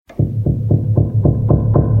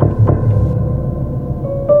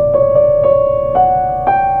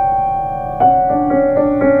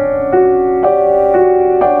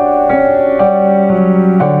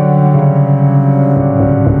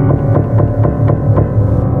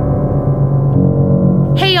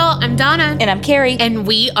I'm Donna. And I'm Carrie. And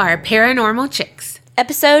we are Paranormal Chicks.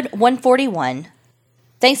 Episode 141.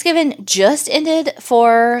 Thanksgiving just ended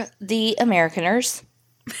for the Americaners.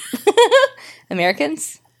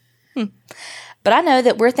 Americans? But I know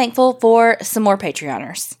that we're thankful for some more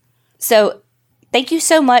Patreoners. So, thank you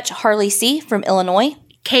so much, Harley C. from Illinois.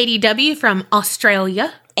 Katie W. from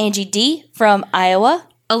Australia. Angie D. from Iowa.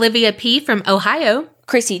 Olivia P. from Ohio.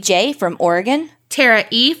 Chrissy J. from Oregon. Tara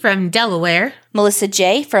E. from Delaware. Melissa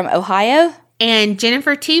J. from Ohio. And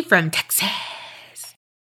Jennifer T. from Texas.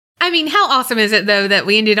 I mean, how awesome is it, though, that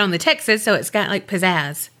we ended on the Texas, so it's got, like,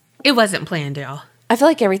 pizzazz. It wasn't planned, y'all. I feel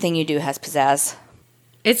like everything you do has pizzazz.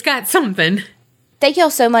 It's got something. Thank y'all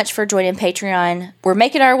so much for joining Patreon. We're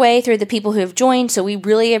making our way through the people who have joined, so we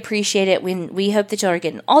really appreciate it. We hope that y'all are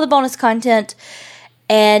getting all the bonus content.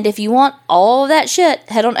 And if you want all of that shit,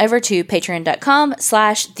 head on over to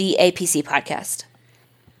patreon.com/theapcpodcast.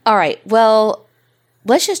 All right, well,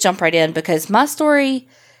 let's just jump right in because my story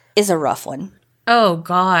is a rough one. Oh,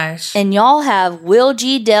 gosh. And y'all have Will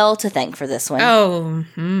G. Dell to thank for this one. Oh,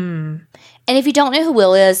 And if you don't know who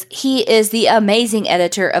Will is, he is the amazing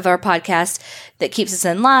editor of our podcast that keeps us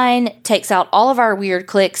in line, takes out all of our weird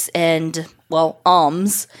clicks and, well,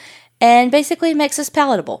 and basically makes us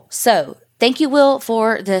palatable. So, thank you, Will,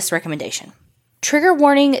 for this recommendation. Trigger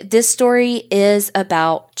warning, this story is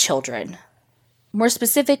about children. More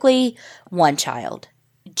specifically, one child,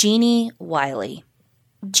 Jeannie Wiley.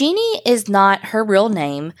 Jeannie is not her real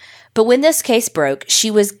name, but when this case broke,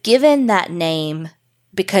 she was given that name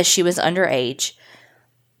because she was underage.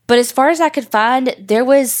 But as far as I could find, there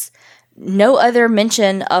was no other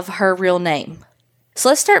mention of her real name. So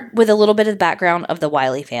let's start with a little bit of the background of the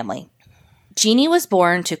Wiley family. Jeannie was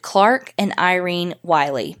born to Clark and Irene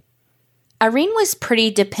Wiley. Irene was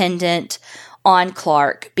pretty dependent on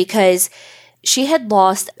Clark because she had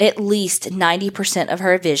lost at least 90% of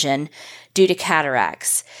her vision due to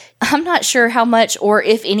cataracts. I'm not sure how much or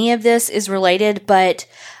if any of this is related, but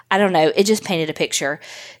I don't know. It just painted a picture.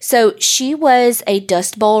 So she was a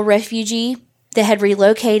Dust Bowl refugee that had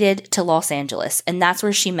relocated to Los Angeles, and that's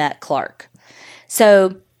where she met Clark.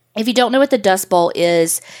 So if you don't know what the Dust Bowl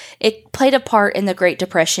is, it played a part in the Great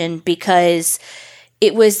Depression because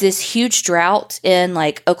it was this huge drought in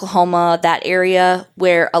like Oklahoma, that area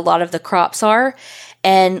where a lot of the crops are,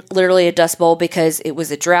 and literally a dust bowl because it was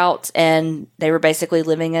a drought and they were basically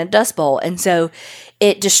living in a dust bowl. And so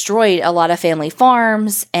it destroyed a lot of family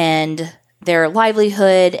farms and their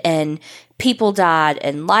livelihood, and people died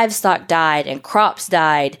and livestock died and crops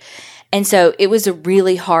died. And so it was a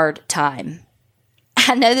really hard time.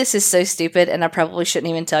 I know this is so stupid and I probably shouldn't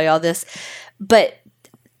even tell y'all this, but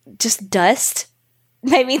just dust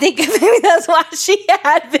made me think of maybe that's why she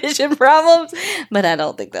had vision problems, but I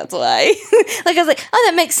don't think that's why. Like, I was like, oh,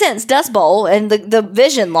 that makes sense. Dust Bowl and the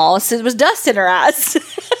vision loss, it was dust in her eyes.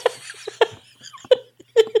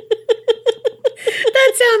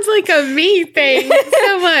 that sounds like a me thing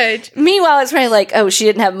so much. Meanwhile, it's probably like, oh, she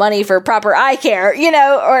didn't have money for proper eye care,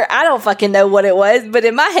 or I don't fucking know what it was, but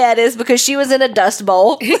in my head it's because she was in a dust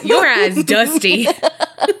bowl. Your eye's dusty.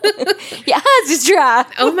 Your eyes is dry.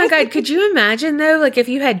 Oh my God, could you imagine though, like if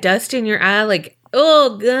you had dust in your eye, like,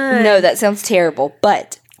 oh God. No, that sounds terrible,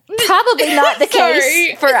 but probably not the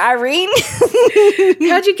case for Irene.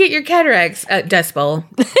 How'd you get your cataracts at Dust Bowl?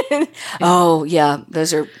 Oh, yeah,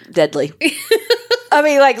 those are deadly. I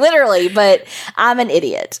mean, like literally, but I'm an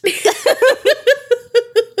idiot.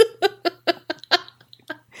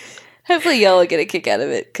 Hopefully y'all will get a kick out of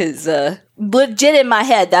it because legit in my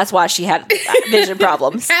head, that's why she had vision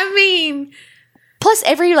problems. I mean, plus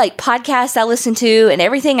every like podcast I listened to and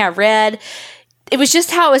everything I read, it was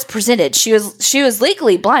just how it was presented. She was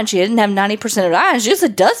legally blind. She didn't have 90% of her eyes. She was a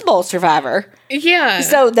Dust Bowl survivor. Yeah.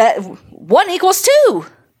 So that 1 equals 2.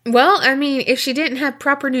 Well, I mean, if she didn't have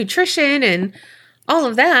proper nutrition and all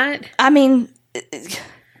of that. I mean, it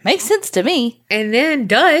makes sense to me. And then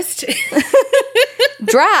dust.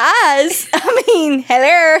 Dry eyes. I mean,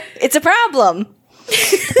 hello. It's a problem.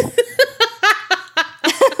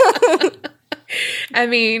 I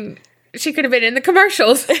mean, she could have been in the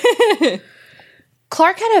commercials.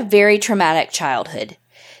 Clark had a very traumatic childhood.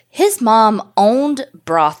 His mom owned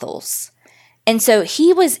brothels. And so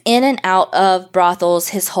he was in and out of brothels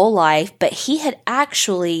his whole life, but he had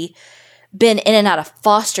actually been in and out of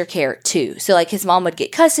foster care too. So like his mom would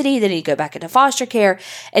get custody, then he'd go back into foster care,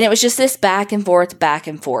 and it was just this back and forth, back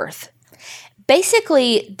and forth.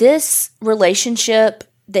 Basically, this relationship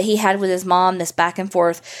that he had with his mom, this back and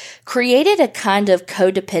forth, created a kind of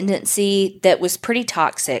codependency that was pretty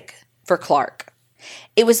toxic for Clark.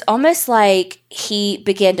 It was almost like he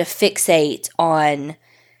began to fixate on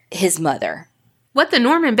his mother. What the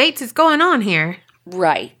Norman Bates is going on here?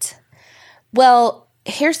 Right. Well,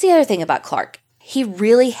 here's the other thing about Clark. He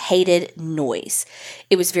really hated noise.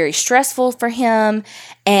 It was very stressful for him,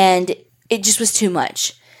 and it just was too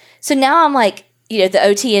much. So now I'm like, the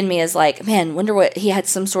OT in me is like, man, wonder what he had,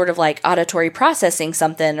 some sort of like auditory processing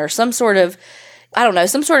something, or some sort of, I don't know,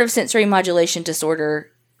 some sort of sensory modulation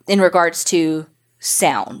disorder in regards to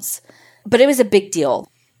sounds. But it was a big deal.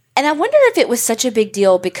 And I wonder if it was such a big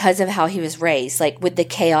deal because of how he was raised, like with the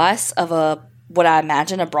chaos of what I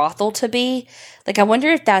imagine a brothel to be. Like, I wonder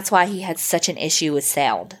if that's why he had such an issue with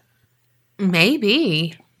sound.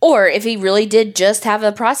 Maybe. Or if he really did just have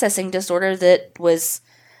a processing disorder that was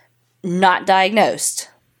not diagnosed.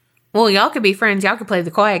 Well, y'all could be friends. Y'all could play the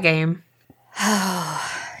quiet game.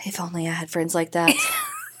 If only I had friends like that.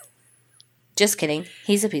 Just kidding.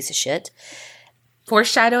 He's a piece of shit.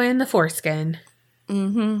 Foreshadowing the foreskin.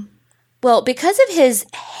 Mm-hmm. Well, because of his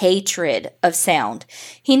hatred of sound,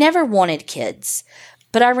 he never wanted kids.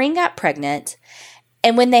 But Irene got pregnant,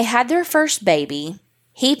 and when they had their first baby,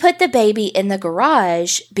 he put the baby in the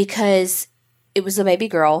garage because it was a baby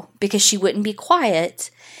girl, because she wouldn't be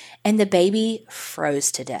quiet, and the baby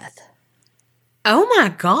froze to death. Oh my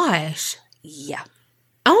gosh. Yeah.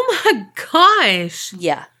 Oh my gosh.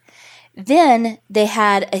 Yeah. Then they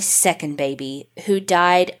had a second baby who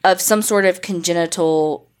died of some sort of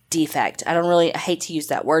congenital defect. I hate to use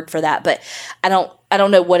that word for that, but I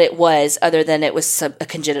don't know what it was other than it was a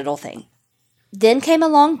congenital thing. Then came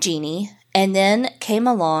along Jeannie, and then came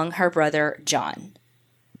along her brother John.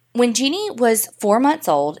 When Jeannie was 4 months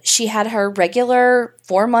old, she had her regular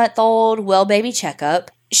 4-month-old well baby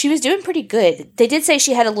checkup. She was doing pretty good. They did say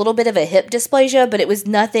she had a little bit of a hip dysplasia, but it was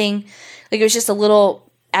nothing, like it was just a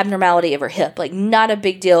little abnormality of her hip, like not a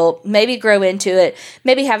big deal. Maybe grow into it,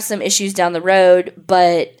 maybe have some issues down the road,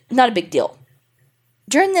 but not a big deal.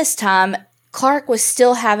 During this time, Clark was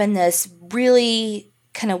still having this really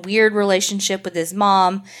kind of weird relationship with his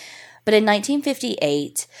mom, but in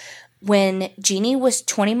 1958, when Jeannie was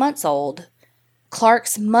 20 months old,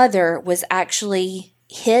 Clark's mother was actually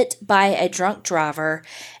hit by a drunk driver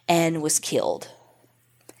and was killed.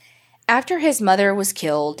 After his mother was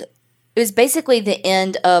killed, it was basically the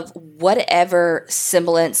end of whatever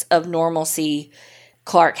semblance of normalcy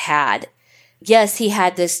Clark had. Yes, he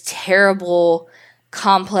had this terrible,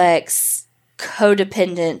 complex,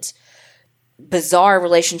 codependent, bizarre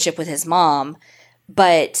relationship with his mom,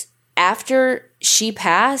 but after she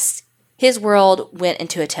passed, his world went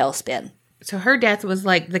into a tailspin. So her death was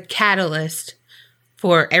like the catalyst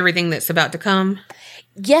for everything that's about to come?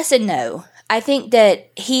 Yes and no. I think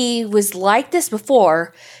that he was like this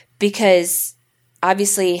before, because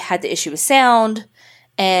obviously had the issue with sound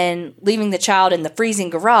and leaving the child in the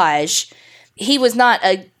freezing garage. He was not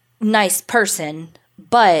a nice person,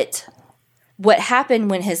 but what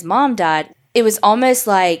happened when his mom died, it was almost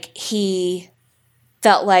like he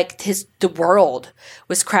felt like the world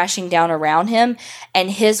was crashing down around him, and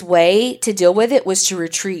his way to deal with it was to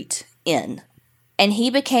retreat in. And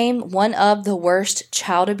he became one of the worst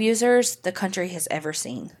child abusers the country has ever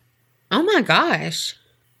seen. Oh my gosh.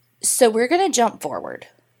 So we're going to jump forward.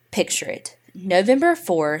 Picture it. November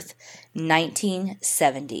 4th,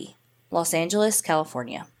 1970. Los Angeles,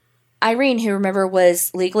 California. Irene, who remember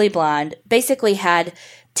was legally blind, basically had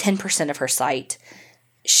 10% of her sight.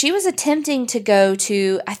 She was attempting to go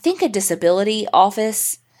to, I think, a disability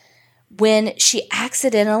office when she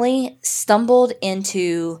accidentally stumbled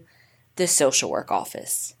into the social work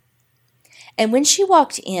office. And when she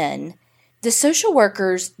walked in, the social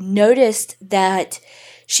workers noticed that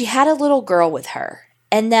she had a little girl with her,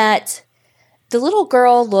 and that the little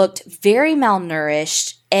girl looked very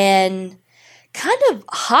malnourished and kind of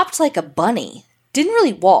hopped like a bunny, didn't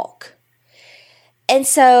really walk. And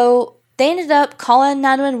so they ended up calling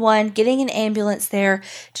 911, getting an ambulance there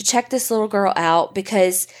to check this little girl out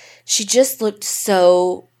because she just looked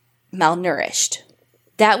so malnourished.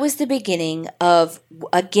 That was the beginning of,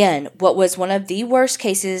 again, what was one of the worst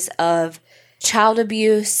cases of child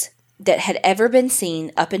abuse that had ever been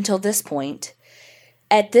seen up until this point.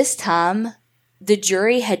 At this time, the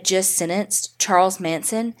jury had just sentenced Charles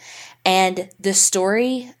Manson, and the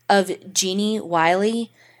story of Jeannie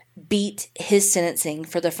Wiley beat his sentencing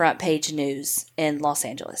for the front page news in Los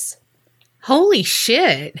Angeles. Holy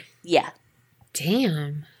shit. Yeah.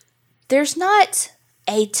 Damn. There's not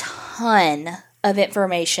a ton of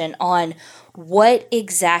information on what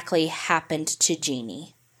exactly happened to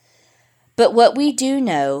Jeannie. But what we do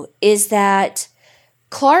know is that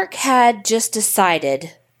Clark had just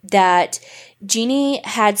decided that Jeannie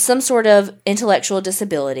had some sort of intellectual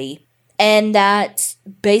disability and that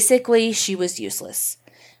basically she was useless,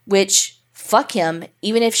 which fuck him.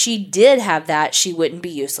 Even if she did have that, she wouldn't be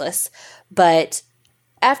useless. But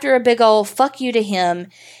after a big old fuck you to him,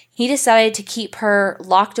 he decided to keep her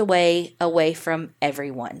locked away from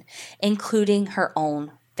everyone, including her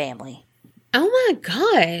own family. Oh my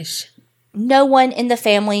gosh. No one in the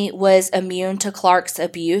family was immune to Clark's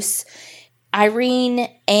abuse. Irene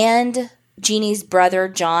and Jeannie's brother,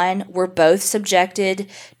 John, were both subjected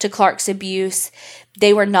to Clark's abuse.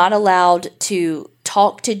 They were not allowed to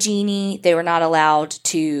talk to Jeannie. They were not allowed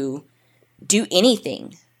to do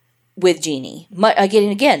anything with Jeannie.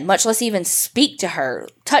 Again, much less even speak to her,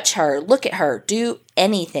 touch her, look at her, do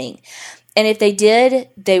anything. And if they did,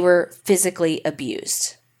 they were physically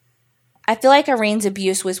abused. I feel like Irene's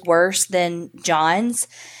abuse was worse than John's.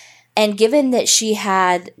 And given that she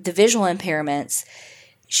had the visual impairments,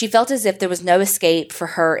 she felt as if there was no escape for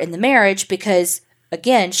her in the marriage because,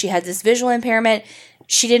 again, she had this visual impairment.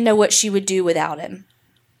 She didn't know what she would do without him.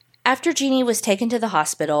 After Jeannie was taken to the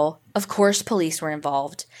hospital, of course, police were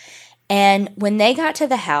involved. And when they got to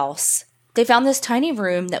the house, they found this tiny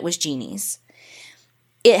room that was Jeannie's.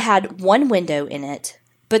 It had one window in it,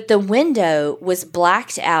 but the window was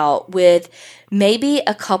blacked out with maybe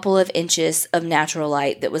a couple of inches of natural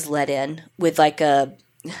light that was let in with like a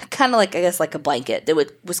kind of like, I guess, like a blanket that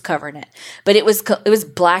was covering it. But it was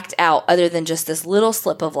blacked out other than just this little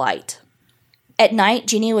slip of light. At night,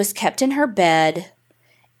 Jeannie was kept in her bed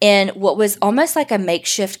in what was almost like a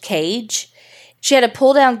makeshift cage. She had a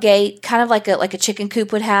pull-down gate, kind of like a chicken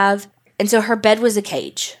coop would have. And so her bed was a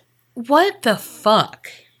cage. What the fuck?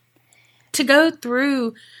 To go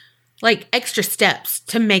through, like, extra steps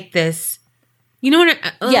to make this... You know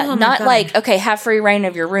what? Not like, okay, have free reign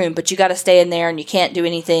of your room, but you got to stay in there and you can't do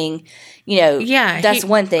anything. That's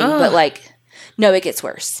one thing. But, like, no, it gets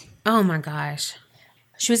worse. Oh, my gosh.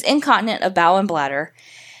 She was incontinent of bowel and bladder,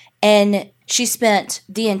 and she spent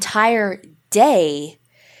the entire day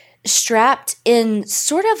strapped in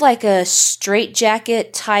sort of like a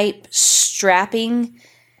straitjacket type strapping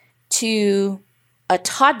to a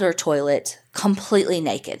toddler toilet completely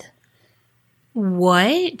naked.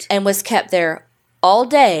 What? And was kept there all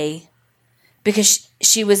day because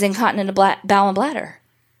she was incontinent of bowel and bladder.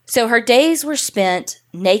 So her days were spent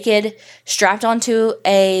naked, strapped onto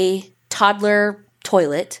a toddler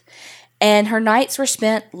toilet, and her nights were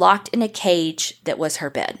spent locked in a cage that was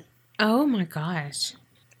her bed. Oh my gosh.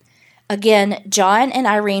 Again, John and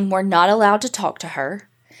Irene were not allowed to talk to her.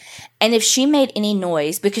 And if she made any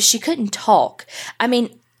noise, because she couldn't talk, I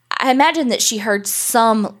mean, I imagine that she heard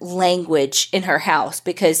some language in her house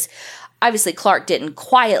because obviously Clark didn't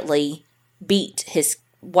quietly beat his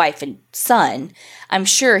wife and son. I'm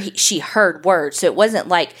sure she heard words. So it wasn't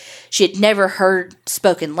like she had never heard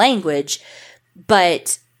spoken language,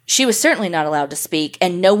 but she was certainly not allowed to speak,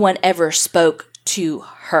 and no one ever spoke to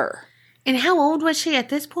her. And how old was she at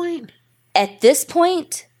this point? At this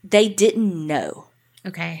point, they didn't know.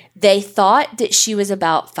 Okay. They thought that she was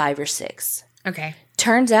about 5 or 6. Okay.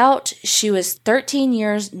 Turns out she was 13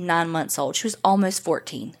 years, 9 months old. She was almost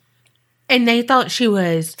 14. And they thought she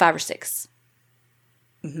was 5 or 6.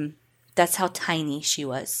 Mm-hmm. That's how tiny she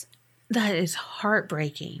was. That is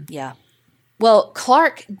heartbreaking. Yeah. Well,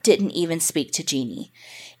 Clark didn't even speak to Jeannie.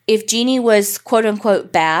 If Jeannie was quote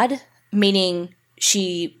unquote bad, meaning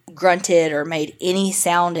she grunted or made any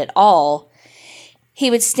sound at all, he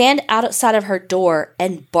would stand outside of her door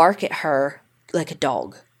and bark at her like a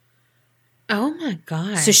dog. Oh my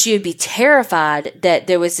God. So she would be terrified that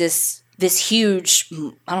there was this huge,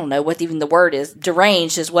 I don't know what even the word is,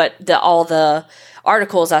 deranged is what all the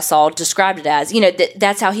articles I saw described it as.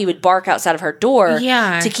 That's how he would bark outside of her door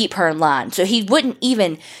to keep her in line. So he wouldn't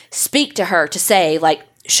even speak to her to say, like,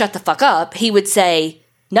 shut the fuck up. He would say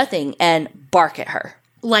nothing and bark at her.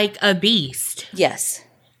 Like a beast. Yes.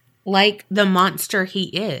 Like the monster he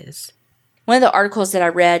is. One of the articles that I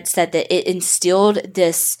read said that it instilled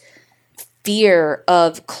this fear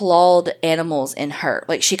of clawed animals in her.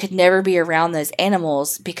 Like, she could never be around those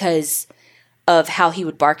animals because of how he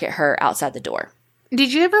would bark at her outside the door.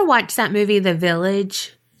 Did you ever watch that movie, The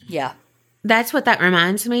Village? Yeah. That's what that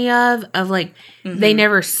reminds me of like, they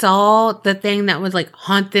never saw the thing that would, like,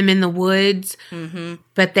 haunt them in the woods,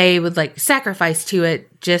 but they would, like, sacrifice to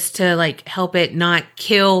it just to, like, help it not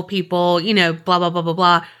kill people, blah, blah, blah, blah,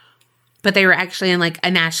 blah. But they were actually in, like, a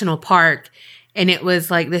national park, and it was,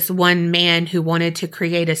 like, this one man who wanted to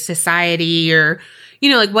create a society or,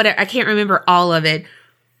 like, whatever. I can't remember all of it,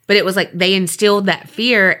 but it was, like, they instilled that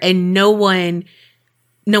fear, and no one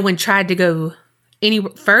tried to go any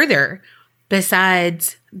further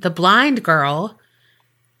besides the blind girl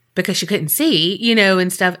because she couldn't see,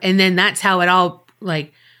 and stuff. And then that's how it all,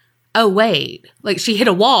 like, oh, wait, like she hit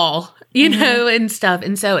a wall, you know, and stuff.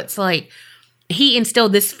 And so it's like he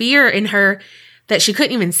instilled this fear in her that she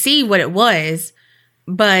couldn't even see what it was,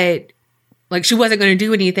 but like she wasn't going to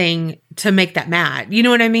do anything to make that mad. You know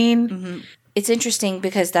what I mean? Mm-hmm. It's interesting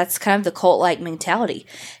because that's kind of the cult-like mentality.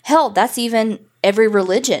 Hell, that's even every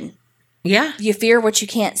religion. Yeah. You fear what you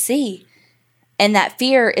can't see. And that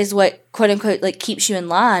fear is what, quote unquote, like keeps you in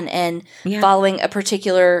line and following a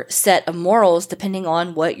particular set of morals depending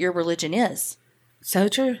on what your religion is. So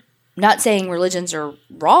true. Not saying religions are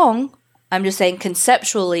wrong. I'm just saying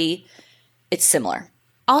conceptually it's similar.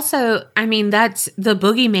 Also, I mean, that's the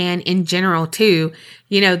boogeyman in general, too.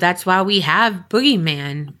 You know, that's why we have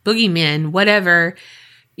boogeymen, whatever.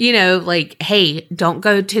 You know, like, hey, don't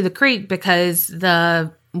go to the creek because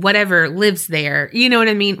the whatever lives there. You know what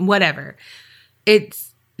I mean? Whatever.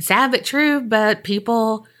 It's sad but true, but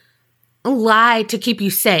people lie to keep you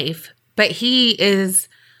safe. But he is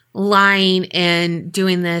lying and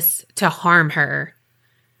doing this to harm her.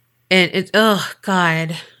 And it's, oh,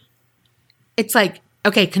 God. It's like,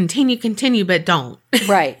 okay, continue, but don't.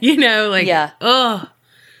 Right. You know, like, yeah. Ugh.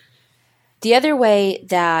 The other way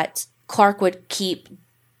that Clark would keep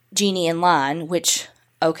Jeannie in line, which,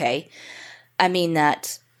 okay, I mean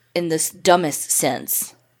that in this dumbest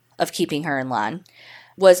sense of keeping her in line,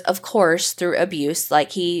 was, of course, through abuse.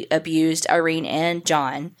 Like, he abused Irene and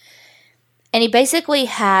John. And he basically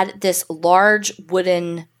had this large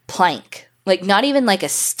wooden plank, like, not even like a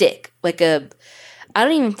stick, like I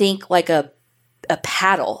don't even think like a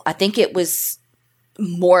paddle. I think it was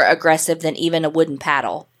more aggressive than even a wooden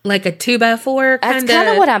paddle. Like a 2x4? That's kind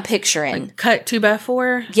of what I'm picturing. Like cut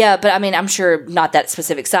 2x4? Yeah, but I mean, I'm sure not that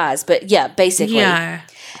specific size, but yeah, basically. Yeah.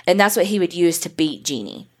 And that's what he would use to beat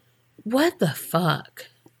Jeannie. What the fuck?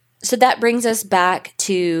 So that brings us back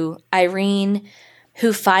to Irene,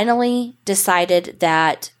 who finally decided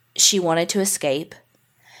that she wanted to escape.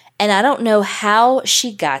 And I don't know how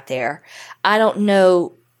she got there. I don't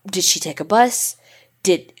know, did she take a bus?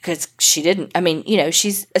 Because she didn't. I mean, you know,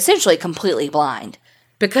 she's essentially completely blind.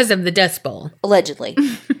 Because of the Dust Bowl. Allegedly.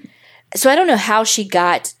 So I don't know how she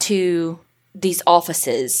got to these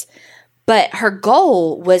offices, but her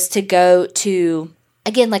goal was to go to,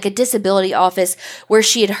 again, like a disability office where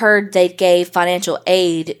she had heard they gave financial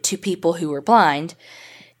aid to people who were blind.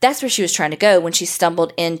 That's where she was trying to go when she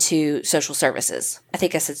stumbled into social services. I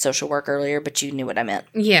think I said social work earlier, but you knew what I meant.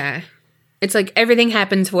 Yeah. It's like everything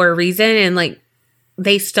happens for a reason, and like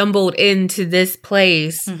they stumbled into this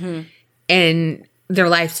place and their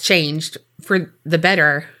lives changed for the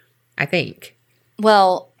better, I think.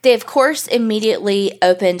 Well, they, of course, immediately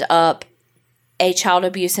opened up a child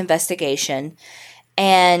abuse investigation,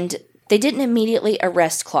 and they didn't immediately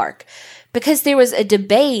arrest Clark because there was a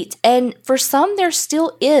debate, and for some there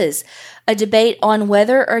still is a debate on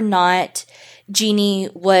whether or not Jeannie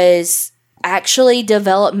was actually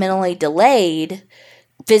developmentally delayed,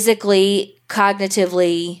 physically,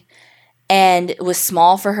 cognitively, and was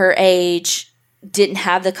small for her age, didn't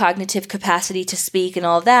have the cognitive capacity to speak and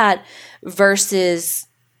all of that, versus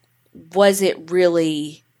was it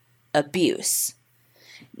really abuse?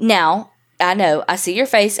 Now, I know, I see your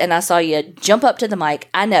face and I saw you jump up to the mic.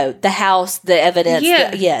 I know, the house, the evidence,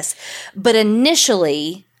 yes. But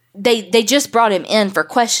initially, they just brought him in for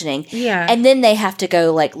questioning. Yeah. And then they have to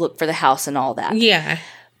go, like, look for the house and all that. Yeah.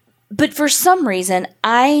 But for some reason,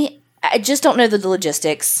 I just don't know the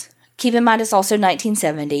logistics. Keep in mind, it's also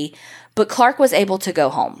 1970. But Clark was able to go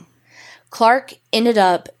home. Clark ended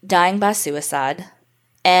up dying by suicide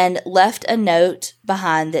and left a note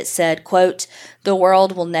behind that said, quote, "The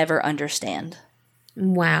world will never understand."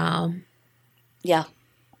 Wow. Yeah.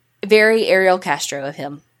 Very Ariel Castro of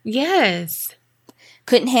him. Yes.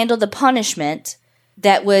 Couldn't handle the punishment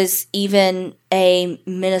that was even a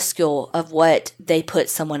minuscule of what they put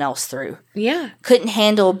someone else through. Yeah. Couldn't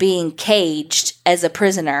handle being caged as a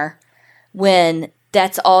prisoner when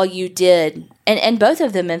that's all you did. And both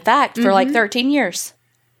of them, in fact, for like 13 years.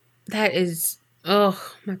 That is,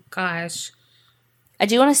 oh my gosh. I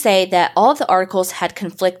do want to say that all of the articles had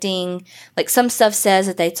conflicting, like some stuff says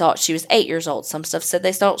that they thought she was 8 years old. Some stuff said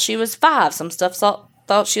they thought she was 5. Some stuff thought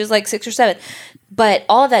she was like 6 or 7. But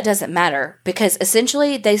all of that doesn't matter because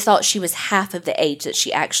essentially they thought she was half of the age that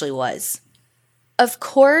she actually was. Of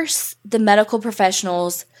course, the medical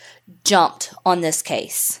professionals jumped on this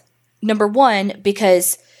case. Number one,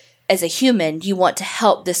 because as a human, you want to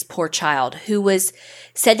help this poor child who was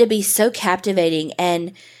said to be so captivating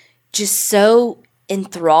and just so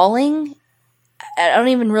enthralling. I don't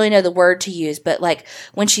even really know the word to use, but like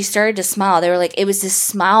when she started to smile, they were like, it was this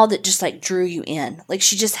smile that just like drew you in. Like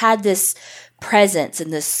she just had this presence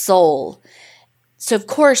and this soul. So, of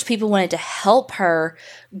course, people wanted to help her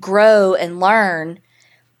grow and learn,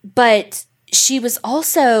 but she was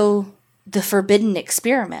also the forbidden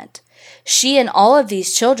experiment. She and all of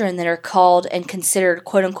these children that are called and considered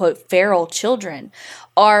quote-unquote feral children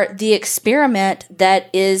are the experiment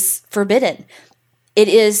that is forbidden. It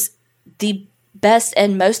is the best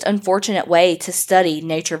and most unfortunate way to study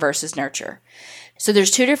nature versus nurture. So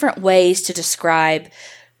there's two different ways to describe,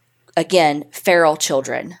 again, feral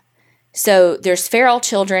children. So there's feral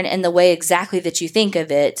children in the way exactly that you think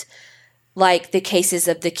of it, like the cases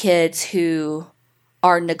of the kids who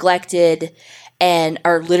are neglected and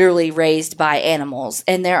are literally raised by animals.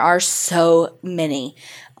 And there are so many,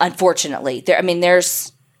 unfortunately.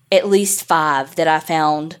 There's at least 5 that I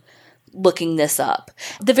found looking this up.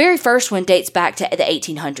 The very first one dates back to the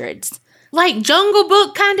 1800s. Like Jungle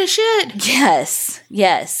Book kind of shit?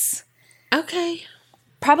 Yes. Okay.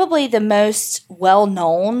 Probably the most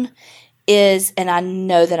well-known is, and I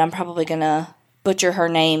know that I'm probably going to butcher her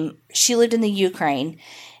name, she lived in the Ukraine,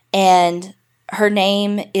 and her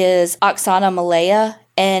name is Oksana Malaya,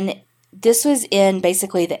 and this was in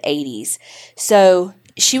basically the 80s. So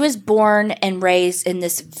she was born and raised in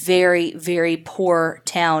this very, very poor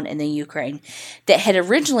town in the Ukraine that had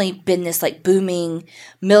originally been this like booming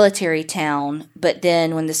military town, but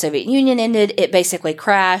then when the Soviet Union ended, it basically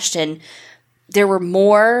crashed, and there were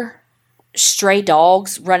more stray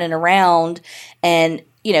dogs running around. And,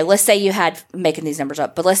 let's say you had, making these numbers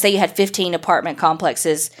up, but let's say you had 15 apartment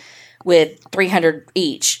complexes with 300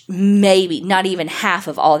 each, maybe not even half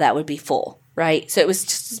of all that would be full, right? So it was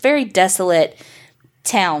just this very desolate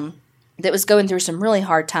town that was going through some really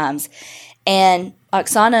hard times. And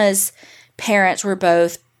Oksana's parents were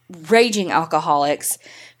both raging alcoholics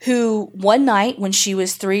who one night when she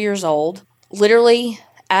was 3 years old, literally,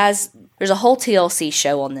 as there's a whole TLC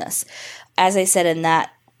show on this, as I said in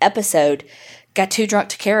that episode, got too drunk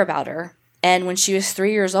to care about her. And when she was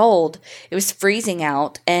 3 years old, it was freezing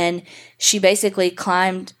out, and she basically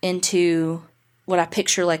climbed into what I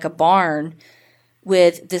picture like a barn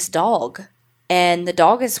with this dog. And the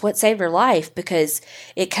dog is what saved her life because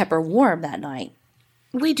it kept her warm that night.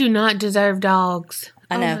 We do not deserve dogs.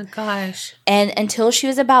 I know. Oh my gosh. And until she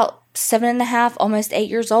was about 7.5, almost 8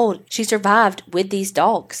 years old, she survived with these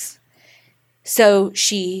dogs. So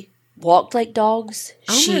she walked like dogs.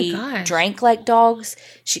 Oh she my gosh. drank like dogs.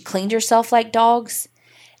 She cleaned herself like dogs.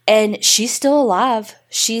 And she's still alive.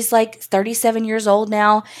 She's like 37 years old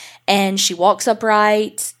now, and she walks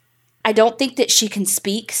upright. I don't think that she can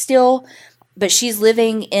speak still, but she's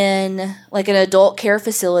living in like an adult care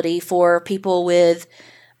facility for people with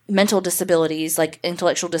mental disabilities, like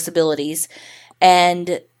intellectual disabilities,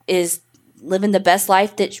 and is living the best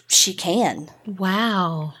life that she can.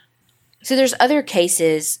 Wow. So there's other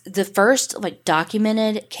cases. The first like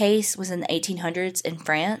documented case was in the 1800s in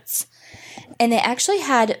France, and they actually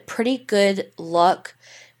had pretty good luck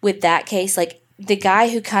with that case. Like the guy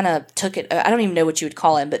who kind of took it, I don't even know what you would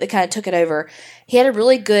call him, but they kind of took it over. He had a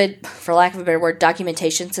really good, for lack of a better word,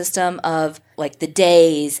 documentation system of like the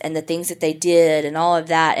days and the things that they did and all of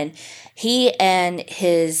that. And he and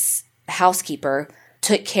his housekeeper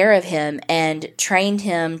took care of him and trained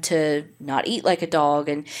him to not eat like a dog.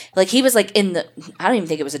 And like he was like I don't even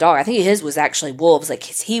think it was a dog. I think his was actually wolves. Like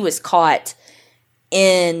he was caught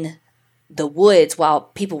in the woods while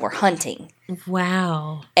people were hunting.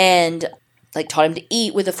 Wow. And like taught him to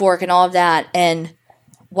eat with a fork and all of that. And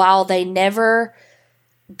while they never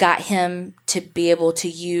got him to be able to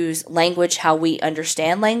use language how we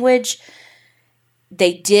understand language,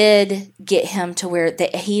 they did get him to where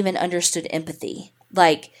he even understood empathy.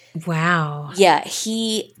 Like, wow. Yeah,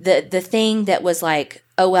 the thing that was like,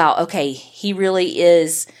 oh wow, okay, he really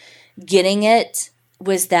is getting it,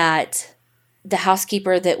 was that the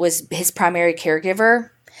housekeeper that was his primary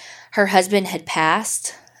caregiver, her husband had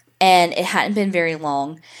passed, and it hadn't been very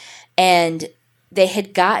long, and they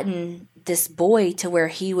had gotten this boy to where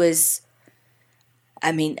he was,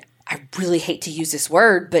 I really hate to use this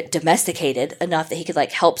word, but domesticated enough that he could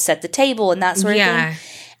like help set the table and that sort of thing.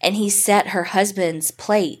 And he set her husband's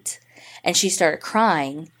plate, and she started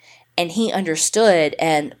crying, and he understood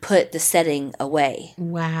and put the setting away.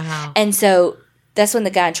 Wow. And so that's when the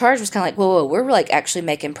guy in charge was kind of like, whoa, we're like actually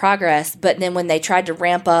making progress. But then when they tried to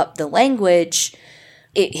ramp up the language,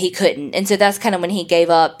 he couldn't. And so that's kind of when he gave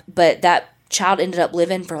up. But that child ended up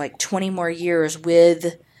living for like 20 more years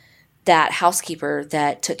with that housekeeper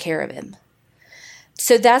that took care of him.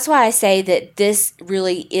 So that's why I say that this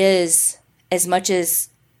really is, as much as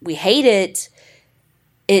we hate it,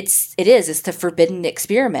 it's the forbidden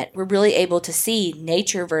experiment. We're really able to see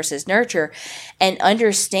nature versus nurture and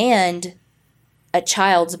understand a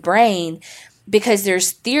child's brain because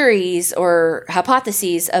there's theories or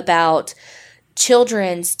hypotheses about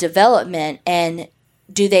children's development and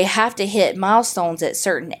do they have to hit milestones at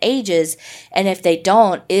certain ages? And if they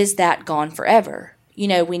don't, is that gone forever? You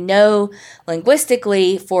know, we know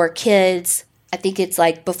linguistically for kids, I think it's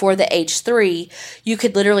like before the age 3, you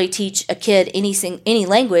could literally teach a kid any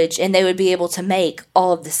language and they would be able to make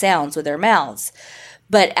all of the sounds with their mouths.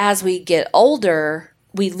 But as we get older,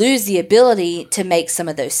 we lose the ability to make some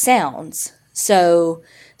of those sounds. So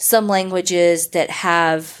some languages that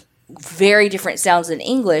have very different sounds than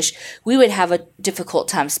English, we would have a difficult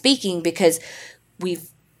time speaking because we've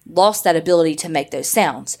lost that ability to make those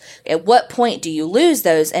sounds. At what point do you lose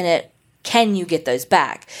those, and can you get those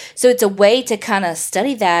back? So it's a way to kind of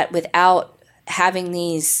study that without having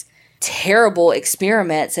these terrible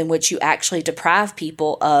experiments in which you actually deprive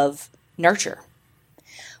people of nurture.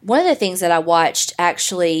 One of the things that I watched,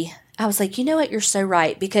 actually, I was like, you know what, you're so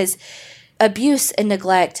right, because abuse and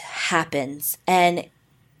neglect happens, and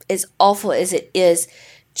as awful as it is,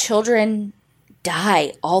 children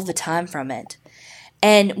die all the time from it.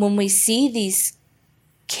 And when we see these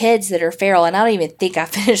kids that are feral, and I don't even think I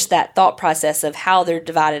finished that thought process of how they're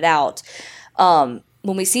divided out. When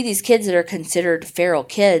we see these kids that are considered feral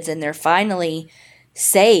kids and they're finally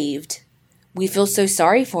saved, we feel so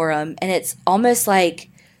sorry for them. And it's almost like,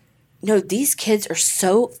 no, these kids are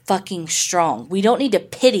so fucking strong. We don't need to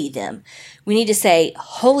pity them. We need to say,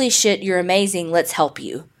 holy shit, you're amazing. Let's help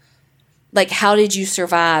you. Like, how did you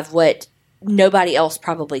survive what nobody else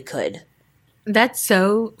probably could? That's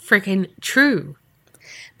so freaking true.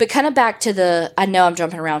 But kind of back to I know I'm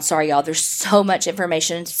jumping around. Sorry, y'all. There's so much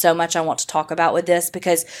information, so much I want to talk about with this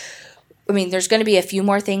because, I mean, there's going to be a few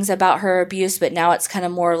more things about her abuse, but now it's kind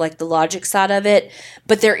of more like the logic side of it.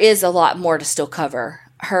 But there is a lot more to still cover.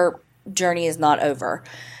 Her journey is not over.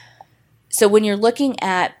 So when you're looking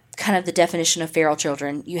at kind of the definition of feral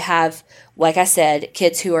children, you have, like I said,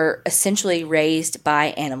 kids who are essentially raised by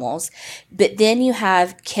animals. But then you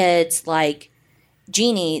have kids like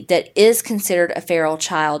Jeannie that is considered a feral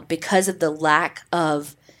child because of the lack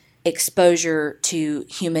of exposure to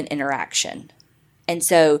human interaction. And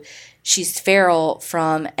so she's feral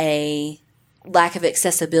from a lack of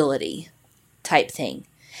accessibility type thing.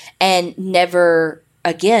 And never,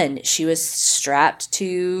 again, she was strapped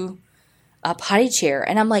to a potty chair.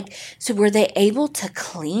 And I'm like, so were they able to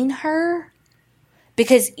clean her?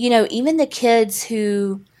 Because, you know, even the kids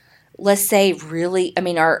who, let's say, really, I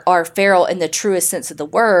mean, are feral in the truest sense of the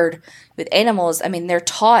word with animals, I mean, they're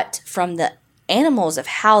taught from the animals of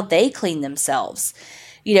how they clean themselves.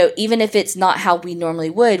 You know, even if it's not how we normally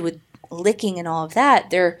would with licking and all of that,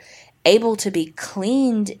 they're able to be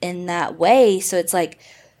cleaned in that way. So it's like,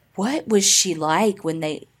 what was she like when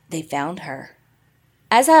they found her?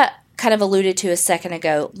 As I kind of alluded to a second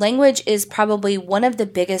ago, language is probably one of the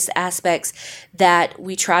biggest aspects that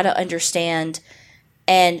we try to understand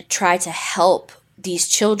and try to help these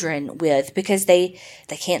children with because they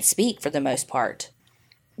can't speak for the most part.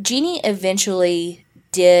 Jeannie eventually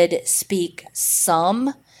did speak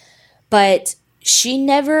some, but she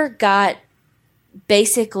never got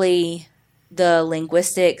basically the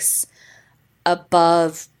linguistics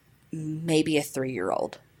above maybe a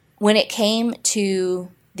 3-year-old. When it came to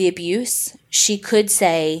the abuse, she could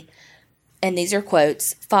say, and these are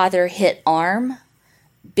quotes, "Father hit arm,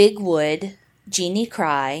 big wood, Jeannie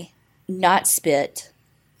cry, not spit.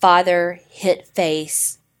 Father hit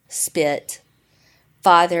face, spit.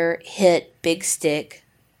 Father hit big stick.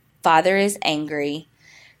 Father is angry.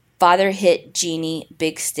 Father hit Jeannie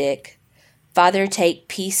big stick. Father take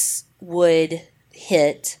piece wood,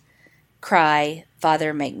 hit, cry.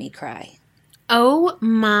 Father make me cry." Oh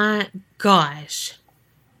my gosh.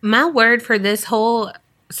 My word for this whole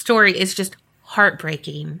story is just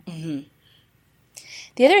heartbreaking. Mm-hmm.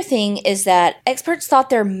 The other thing is that experts thought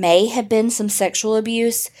there may have been some sexual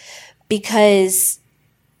abuse because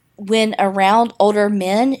when around older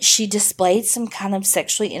men, she displayed some kind of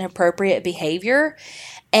sexually inappropriate behavior,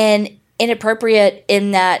 and inappropriate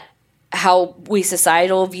in that how we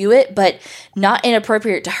societal view it, but not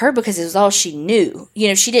inappropriate to her because it was all she knew. You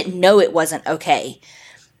know, she didn't know it wasn't okay.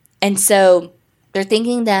 And so they're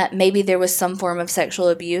thinking that maybe there was some form of sexual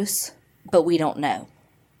abuse, but we don't know.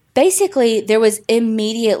 Basically, there was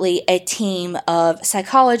immediately a team of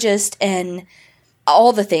psychologists and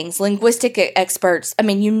all the things, linguistic experts, I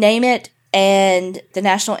mean, you name it, and the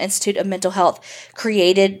National Institute of Mental Health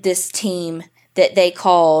created this team that they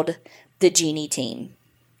called the Jeannie team.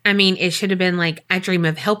 I mean, it should have been like, I dream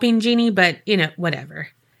of helping Jeannie, but, you know, whatever.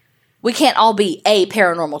 We can't all be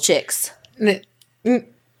paranormal chicks.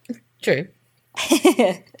 True.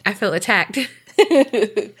 I feel attacked.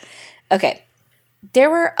 Okay. There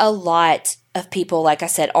were a lot of people, like I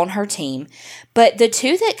said, on her team, but the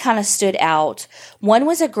two that kind of stood out, one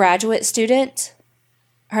was a graduate student.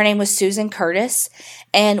 Her name was Susan Curtis,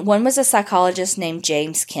 and one was a psychologist named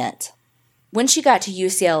James Kent. When she got to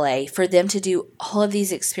UCLA, for them to do all of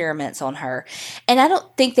these experiments on her, and I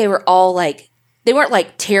don't think they were all they weren't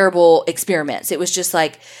like terrible experiments. It was just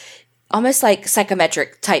like almost like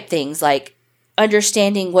psychometric type things, like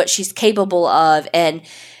understanding what she's capable of, and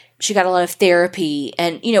she got a lot of therapy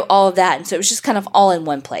and, all of that. And so it was just kind of all in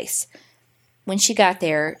one place. When she got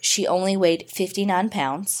there, she only weighed 59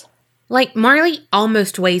 pounds. Like Marley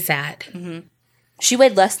almost weighs that. Mm-hmm. She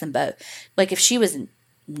weighed less than Bo. Like if she was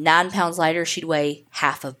 9 pounds lighter, she'd weigh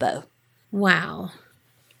half of Bo. Wow.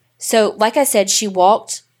 So like I said, she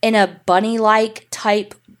walked in a bunny-like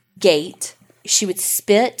type gait. She would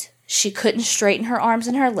spit. She couldn't straighten her arms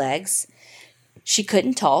and her legs. She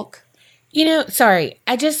couldn't talk. Sorry,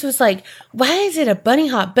 I just was like, why is it a bunny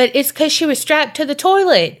hop? But it's because she was strapped to the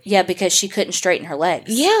toilet. Yeah, because she couldn't straighten her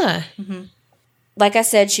legs. Yeah. Mm-hmm. Like I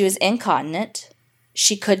said, she was incontinent.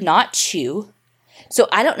 She could not chew. So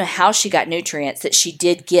I don't know how she got nutrients that she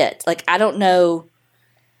did get. Like, I don't know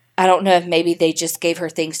if maybe they just gave her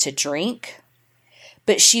things to drink.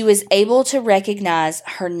 But she was able to recognize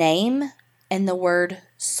her name and the word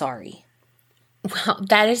sorry. Wow,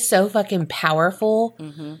 that is so fucking powerful.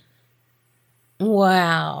 Mm-hmm.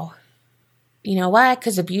 Wow. You know why?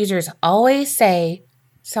 Because abusers always say,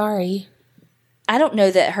 sorry. I don't know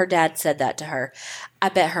that her dad said that to her. I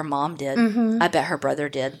bet her mom did. Mm-hmm. I bet her brother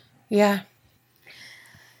did. Yeah.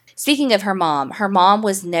 Speaking of her mom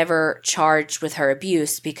was never charged with her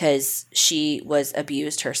abuse because she was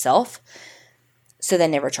abused herself. So they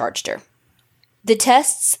never charged her. The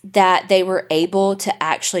tests that they were able to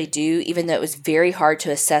actually do, even though it was very hard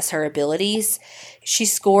to assess her abilities, she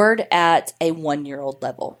scored at a 1-year-old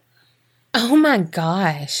level. Oh my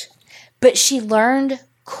gosh. But she learned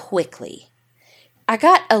quickly. I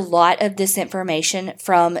got a lot of this information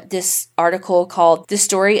from this article called The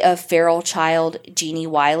Story of Feral Child Jeannie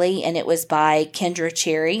Wiley, and it was by Kendra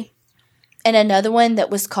Cherry. And another one that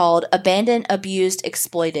was called Abandoned, Abused,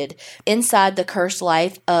 Exploited, Inside the Cursed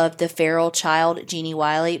Life of the Feral Child Jeannie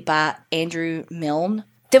Wiley by Andrew Milne.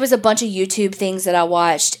 There was a bunch of YouTube things that I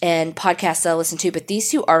watched and podcasts that I listened to, but these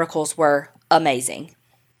two articles were amazing.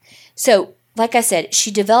 So, like I said, she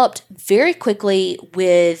developed very quickly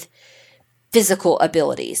with physical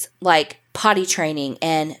abilities, like potty training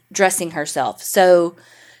and dressing herself. So,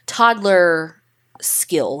 toddler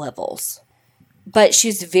skill levels. But she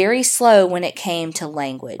was very slow when it came to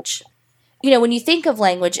language. When you think of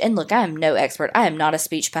language, and look, I am no expert. I am not a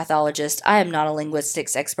speech pathologist. I am not a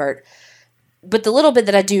linguistics expert. But the little bit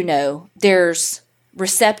that I do know, there's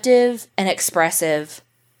receptive and expressive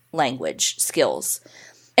language skills.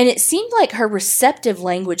 And it seemed like her receptive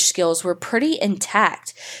language skills were pretty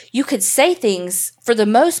intact. You could say things for the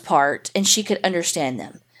most part, and she could understand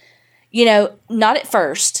them. Not at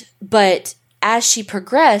first, but as she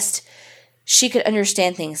progressed, she could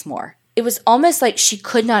understand things more. It was almost like she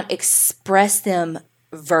could not express them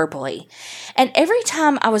verbally. And every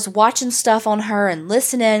time I was watching stuff on her and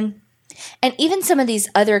listening, and even some of these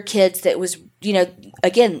other kids that was,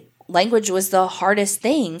 again, language was the hardest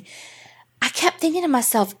thing, I kept thinking to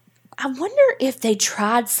myself, I wonder if they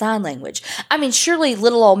tried sign language. I mean, surely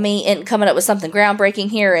little old me isn't coming up with something groundbreaking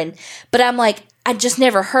here, but I'm like, I just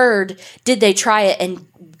never heard, did they try it and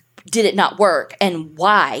did it not work and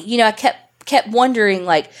why? I kept wondering,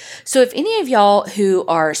 so if any of y'all who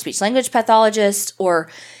are speech language pathologists or,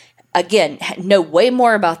 again, know way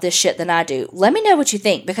more about this shit than I do, let me know what you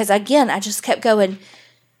think. Because, again, I just kept going,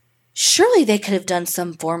 surely they could have done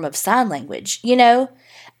some form of sign language,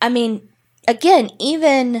 I mean, again,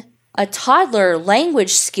 even a toddler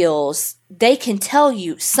language skills, they can tell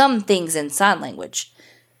you some things in sign language.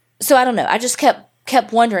 So, I don't know. I just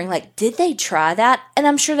kept wondering, did they try that? And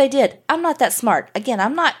I'm sure they did. I'm not that smart. Again,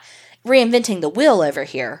 I'm not reinventing the wheel over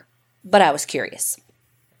here, but I was curious.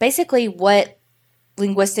 Basically, what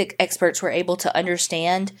linguistic experts were able to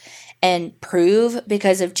understand and prove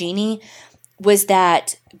because of Jeannie was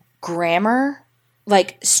that grammar,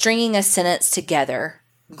 stringing a sentence together,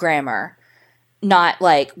 grammar, not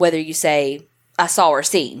whether you say, I saw or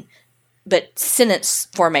seen, but sentence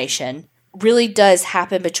formation really does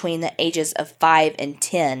happen between the ages of 5 and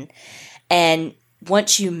 10. And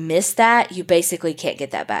once you miss that, you basically can't get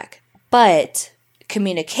that back. But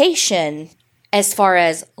communication, as far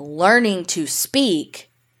as learning to speak,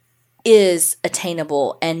 is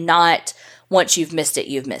attainable and not once you've missed it,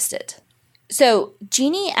 you've missed it. So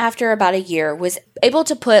Jeannie, after about a year, was able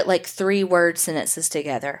to put 3-word sentences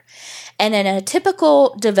together. And in a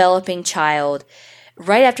typical developing child,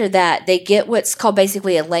 right after that, they get what's called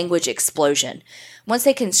basically a language explosion. Once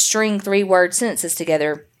they can string 3-word sentences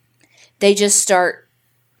together, they just start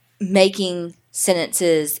making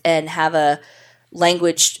sentences and have a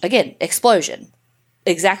language, again, explosion.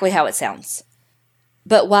 Exactly how it sounds.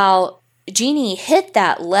 But while Jeannie hit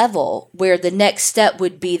that level where the next step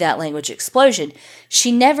would be that language explosion,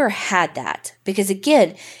 she never had that because,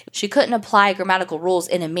 again, she couldn't apply grammatical rules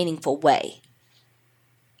in a meaningful way.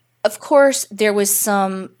 Of course, there was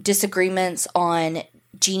some disagreements on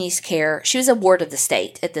Jeannie's care. She was a ward of the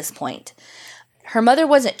state at this point. Her mother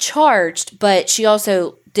wasn't charged, but she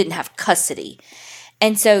also didn't have custody.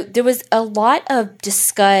 And so there was a lot of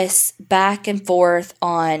discuss back and forth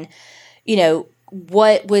on,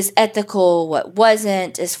 what was ethical, what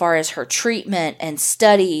wasn't, as far as her treatment and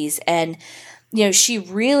studies. And, she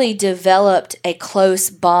really developed a close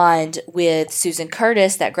bond with Susan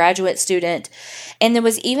Curtis, that graduate student. And there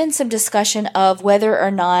was even some discussion of whether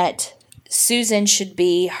or not Susan should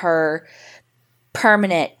be her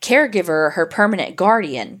permanent caregiver, her permanent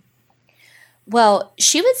guardian. Well,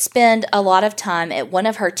 she would spend a lot of time at one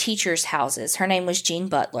of her teachers' houses. Her name was Jean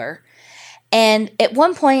Butler. And at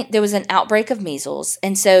one point, there was an outbreak of measles,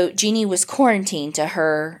 and so Jeannie was quarantined to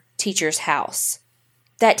her teacher's house.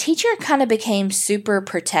 That teacher kind of became super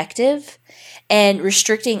protective and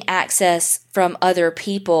restricting access from other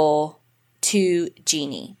people to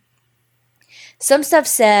Jeannie. Some stuff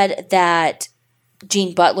said that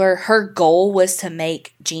Jean Butler, her goal was to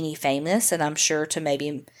make Jeannie famous, and I'm sure to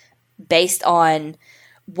maybe, based on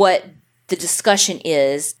what the discussion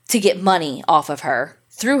is, to get money off of her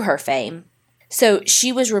through her fame. So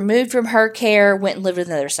she was removed from her care, went and lived with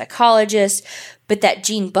another psychologist, but that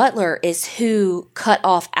Jean Butler is who cut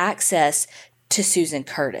off access to Susan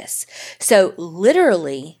Curtis. So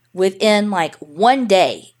literally within like one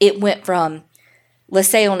day, it went from, let's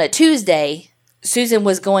say on a Tuesday, Susan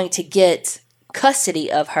was going to get custody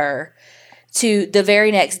of her, to the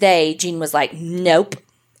very next day, Jean was like, nope.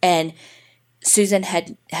 And Susan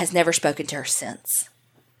has never spoken to her since.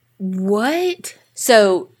 What?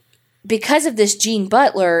 So because of this Jean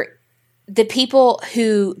Butler, the people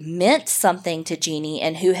who meant something to Jeannie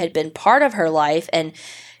and who had been part of her life and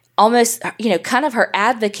almost, kind of her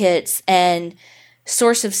advocates and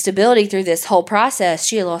source of stability through this whole process,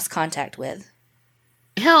 she had lost contact with.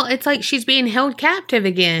 Hell, it's like she's being held captive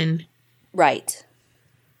again. Right.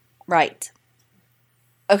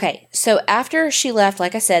 Okay, so after she left,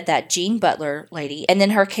 like I said, that Jean Butler lady, and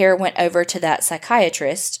then her care went over to that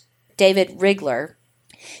psychiatrist, David Rigler,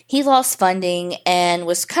 he lost funding and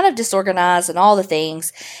was kind of disorganized and all the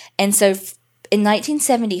things. And so in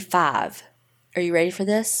 1975, are you ready for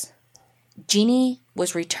this? Jeannie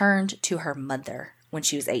was returned to her mother when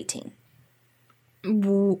she was 18.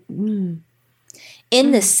 In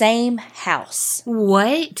the same house.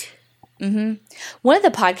 What? Mm-hmm. One of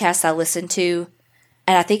the podcasts I listened to,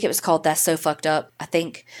 and I think it was called That's So Fucked Up, I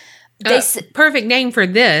think. Perfect name for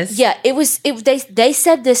this. Yeah, they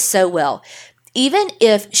said this so well. Even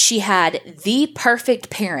if she had the perfect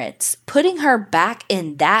parents, putting her back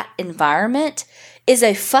in that environment is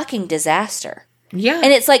a fucking disaster. Yeah.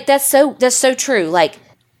 And it's like, that's so true. Like,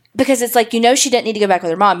 because it's like, she didn't need to go back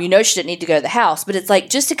with her mom. She didn't need to go to the house. But it's like,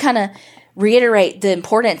 just to kind of reiterate the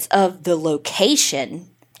importance of the location,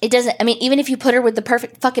 it doesn't, even if you put her with the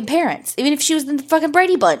perfect fucking parents, even if she was in the fucking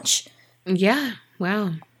Brady Bunch. Yeah.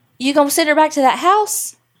 Wow. You gonna send her back to that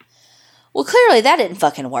house? Well, clearly that didn't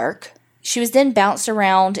fucking work. She was then bounced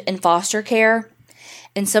around in foster care.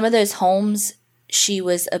 In some of those homes, she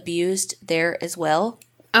was abused there as well.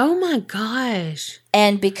 Oh my gosh.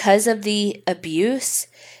 And because of the abuse,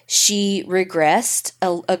 she regressed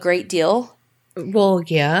a great deal. Well,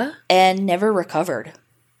 yeah. And never recovered.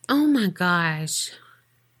 Oh my gosh.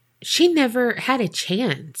 She never had a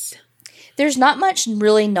chance. There's not much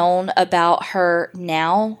really known about her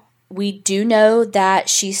now. We do know that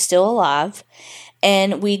she's still alive.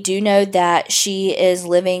 And we do know that she is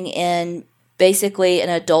living in basically an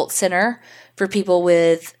adult center for people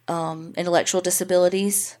with intellectual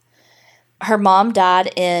disabilities. Her mom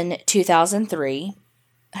died in 2003.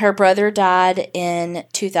 Her brother died in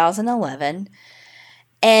 2011.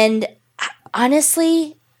 And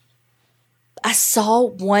honestly, I saw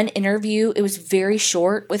one interview. It was very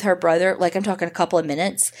short with her brother. Like, I'm talking a couple of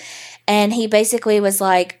minutes. And he basically was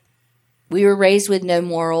like, we were raised with no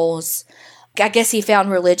morals. I guess he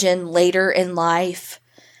found religion later in life.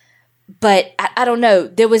 But I don't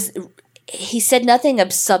know. He said nothing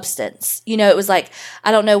of substance. It was like,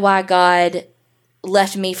 I don't know why God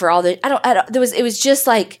left me for all the, it was just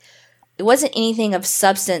like, it wasn't anything of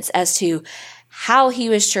substance as to how he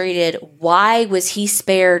was treated, why was he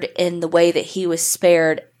spared in the way that he was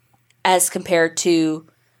spared as compared to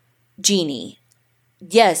Jeannie.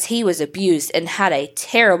 Yes, he was abused and had a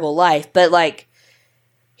terrible life, but like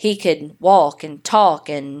he could walk and talk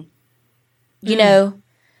and, you know,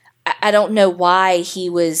 I don't know why he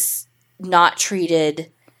was not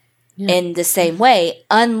treated in the same way,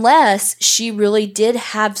 unless she really did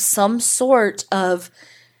have some sort of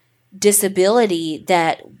disability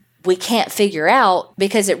that we can't figure out,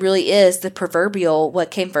 because it really is the proverbial,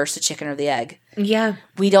 what came first, the chicken or the egg? Yeah.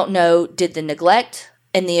 We don't know, did the neglect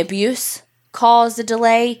and the abuse cause the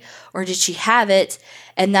delay, or did she have it,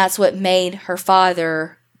 and that's what made her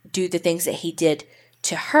father do the things that he did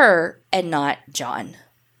to her and not John?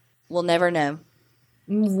 We'll never know.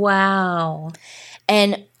 Wow.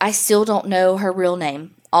 And I still don't know her real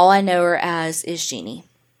name. All I know her as is Jeannie.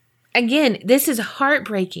 Again, this is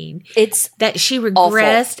heartbreaking. It's that she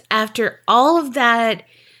regressed after all of that.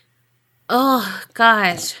 Oh,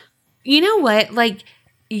 gosh. You know what? Like,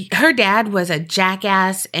 her dad was a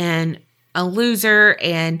jackass and a loser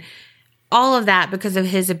and all of that because of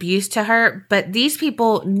his abuse to her. But these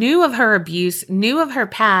people knew of her abuse, knew of her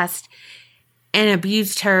past, and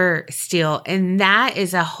abused her still. And that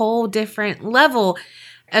is a whole different level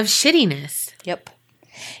of shittiness. Yep.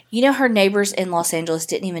 You know, her neighbors in Los Angeles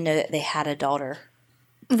didn't even know that they had a daughter.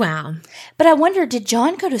 Wow. But I wonder, did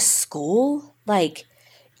John go to school? Like,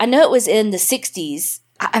 I know it was in the 60s.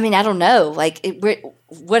 I mean, I don't know. Like,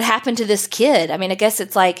 what happened to this kid? I mean, I guess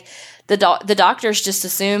it's like the doctors just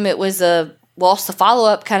assume it was a lost to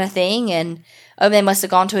follow-up kind of thing. And, oh, they must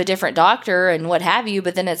have gone to a different doctor and what have you.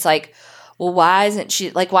 But then it's like, well, why isn't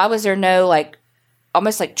she, like, why was there no, like,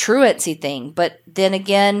 almost like truancy thing? But then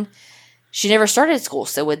again, she never started school,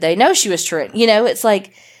 so would they know she was truant? You know, it's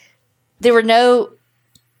like there were no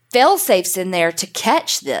fail-safes in there to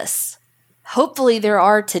catch this. Hopefully there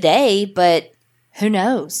are today, but who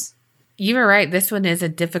knows? You were right. This one is a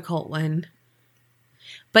difficult one.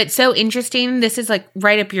 But so interesting. This is like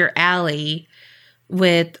right up your alley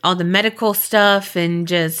with all the medical stuff and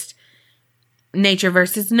just nature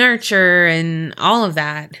versus nurture and all of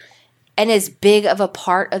that. And as big of a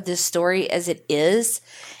part of this story as it is,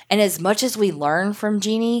 and as much as we learn from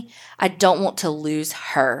Jeannie, I don't want to lose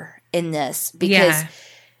her in this, because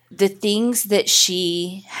the things that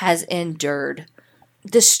she has endured,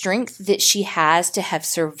 the strength that she has to have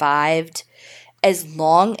survived as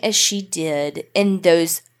long as she did in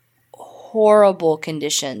those horrible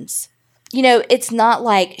conditions. You know, it's not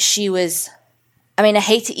like she was, I mean, I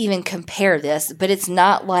hate to even compare this, but it's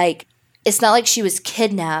not like she was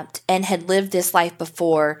kidnapped and had lived this life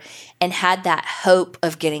before and had that hope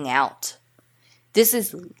of getting out. This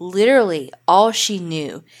is literally all she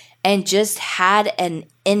knew, and just had an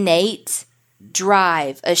innate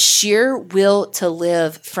drive, a sheer will to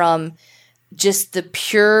live from just the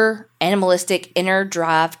pure animalistic inner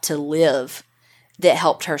drive to live that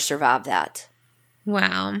helped her survive that.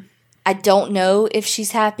 Wow. I don't know if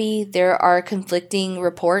she's happy. There are conflicting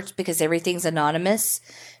reports because everything's anonymous,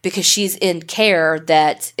 because she's in care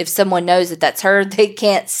that if someone knows that that's her, they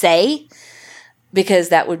can't say, because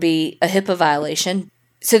that would be a HIPAA violation.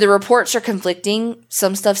 So the reports are conflicting.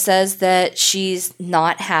 Some stuff says that she's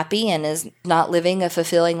not happy and is not living a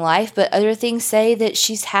fulfilling life, but other things say that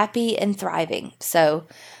she's happy and thriving. So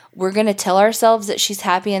we're going to tell ourselves that she's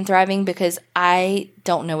happy and thriving, because I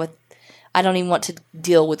don't even want to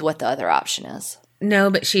deal with what the other option is.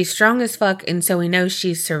 No, but she's strong as fuck, and so we know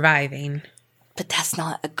she's surviving. But that's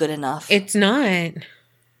not a good enough. It's not.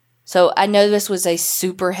 So I know this was a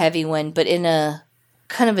super heavy one, but in a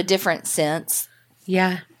kind of a different sense.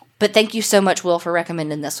 Yeah. But thank you so much, Will, for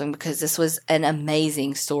recommending this one, because this was an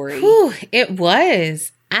amazing story. Whew, it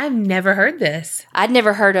was. I've never heard this. I'd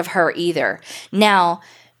never heard of her either. Now,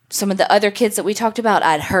 some of the other kids that we talked about,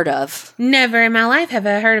 I'd heard of. Never in my life have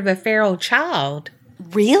I heard of a feral child.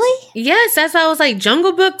 Really? Yes, that's why I was like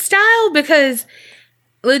Jungle Book style, because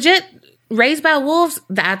legit, raised by wolves,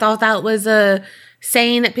 I thought that was a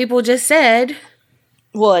saying that people just said.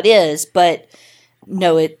 Well, it is, but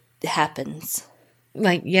no, it happens.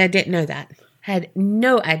 Like, yeah, I didn't know that. Had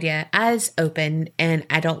no idea. Eyes open, and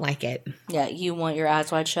I don't like it. Yeah, you want your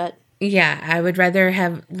eyes wide shut? Yeah, I would rather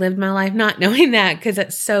have lived my life not knowing that, because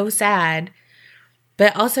it's so sad.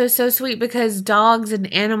 But also so sweet, because dogs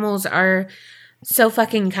and animals are so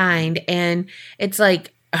fucking kind. And it's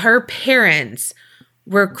like her parents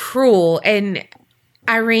were cruel. And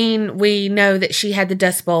Irene, we know that she had the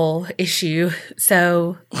Dust Bowl issue.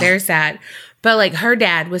 So there's that. But like her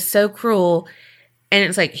dad was so cruel. And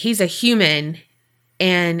it's like, he's a human.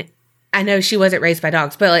 And I know she wasn't raised by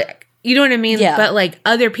dogs, but like You know what I mean? Yeah. But like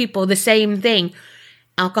other people, the same thing.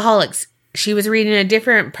 Alcoholics. She was reading a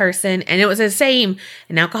different person and it was the same,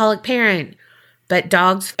 an alcoholic parent. But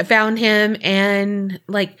dogs found him and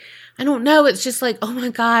like, I don't know. It's just like, oh my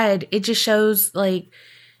God. It just shows like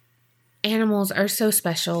animals are so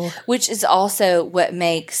special. Which is also what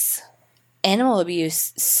makes animal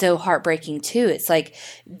abuse so heartbreaking too. It's like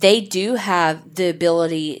they do have the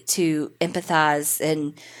ability to empathize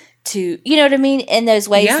and to, you know what I mean, in those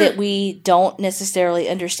ways that we don't necessarily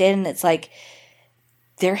understand. And it's like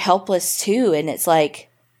they're helpless too. And it's like,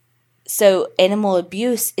 so animal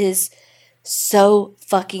abuse is so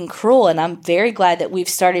fucking cruel. And I'm very glad that we've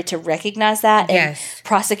started to recognize that and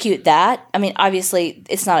prosecute that. I mean, obviously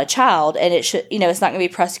it's not a child and it should, you know, it's not going to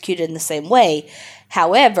be prosecuted in the same way.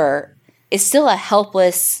 However, it's still a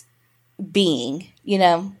helpless being, you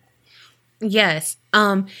know? Yes.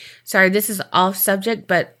 Sorry, this is off subject,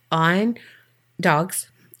 but on dogs.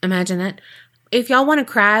 Imagine that. If y'all want to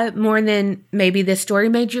cry more than maybe this story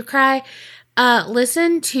made you cry,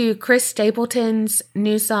 listen to Chris Stapleton's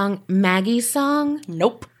new song, Maggie's Song.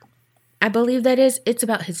 Nope. I believe that is. It's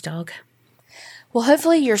about his dog. Well,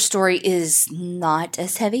 hopefully your story is not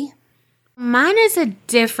as heavy. Mine is a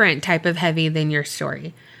different type of heavy than your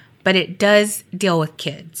story, but it does deal with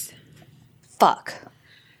kids. Fuck.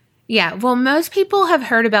 Yeah, well, most people have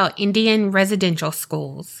heard about Indian residential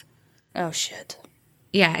schools. Oh, shit.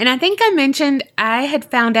 Yeah, and I think I mentioned I had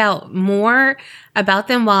found out more about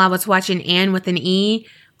them while I was watching Anne with an E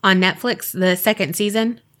on Netflix, the second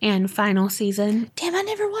season and final season. Damn, I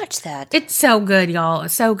never watched that. It's so good, y'all.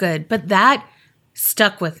 So good. But that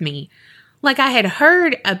stuck with me. Like, I had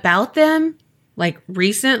heard about them, like,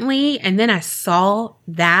 recently, and then I saw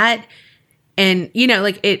that, and, you know,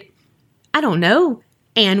 like, it, I don't know,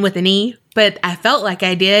 Anne with an E, but I felt like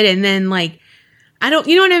I did, and then, like, I don't,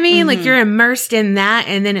 you know what I mean? Like, you're immersed in that,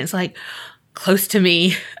 and then it's, like, close to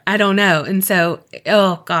me. I don't know. And so,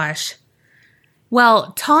 oh, gosh.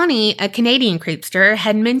 Well, Tawny, a Canadian creepster,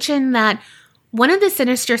 had mentioned that one of the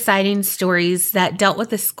sinister sighting stories that dealt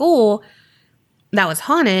with a school that was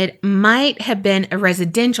haunted might have been a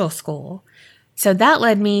residential school. So that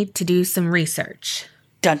led me to do some research.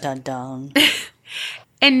 Dun, dun, dun.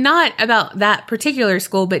 And not about that particular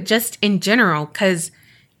school, but just in general. Because,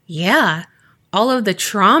 yeah, all of the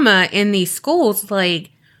trauma in these schools,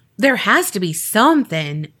 like, there has to be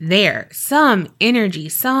something there. Some energy,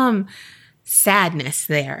 some sadness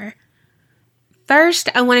there. First,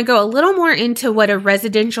 I want to go a little more into what a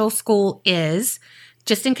residential school is,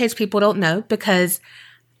 just in case people don't know, because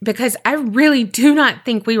I really do not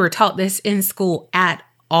think we were taught this in school at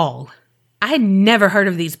all. I had never heard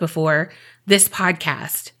of these before this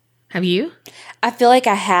podcast. Have you? I feel like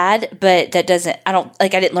I had, but that doesn't, I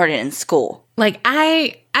didn't learn it in school. Like,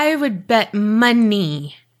 I would bet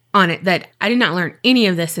money on it that I did not learn any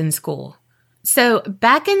of this in school. So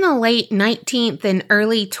back in the late 19th and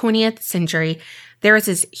early 20th century, there was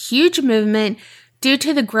this huge movement due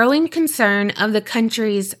to the growing concern of the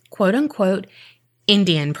country's quote-unquote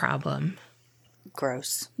Indian problem.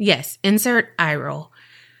 Gross. Yes, insert eye roll.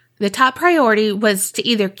 The top priority was to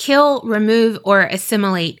either kill, remove, or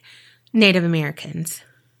assimilate Native Americans.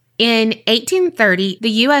 In 1830,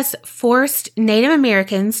 the U.S. forced Native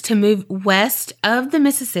Americans to move west of the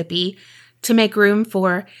Mississippi to make room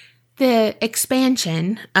for the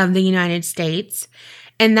expansion of the United States,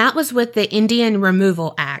 and that was with the Indian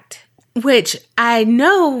Removal Act, which I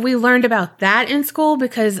know we learned about that in school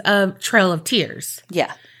because of Trail of Tears.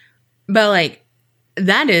 Yeah. But, like,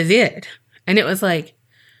 that is it. And it was like,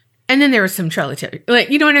 and then there was some Trail of Tears. Like,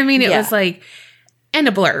 you know what I mean? It was like, and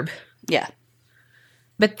a blurb. Yeah.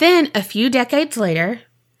 But then a few decades later,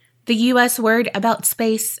 the U.S. worried about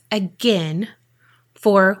space again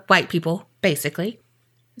for white people, basically.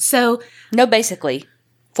 So, no, basically,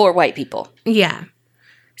 for white people. Yeah.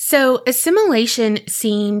 So assimilation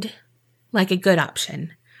seemed like a good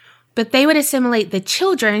option. But they would assimilate the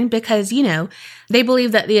children because, you know, they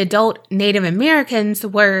believed that the adult Native Americans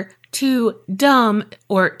were too dumb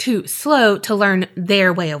or too slow to learn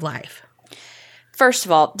their way of life. First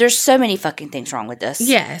of all, there's so many fucking things wrong with this.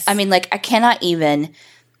 Yes. I mean, like, I cannot even...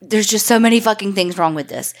 There's just so many fucking things wrong with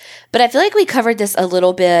this. But I feel like we covered this a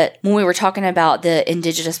little bit when we were talking about the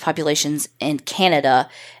indigenous populations in Canada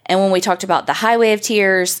and when we talked about the Highway of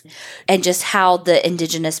Tears and just how the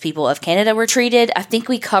indigenous people of Canada were treated. I think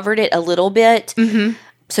we covered it a little bit. Mm-hmm.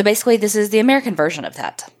 So basically, this is the American version of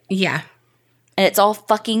that. Yeah. And it's all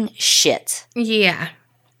fucking shit. Yeah.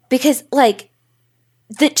 Because, like,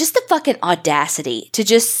 just the fucking audacity to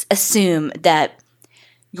just assume that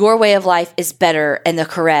your way of life is better and the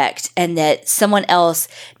correct, and that someone else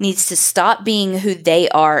needs to stop being who they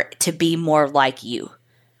are to be more like you.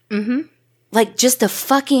 Mm-hmm. Like, just the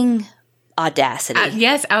fucking audacity.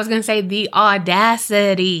 Yes, I was going to say the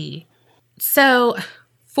audacity. So,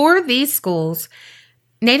 for these schools,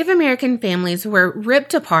 Native American families were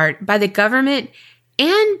ripped apart by the government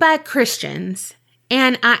and by Christians.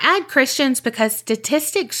 And I add Christians because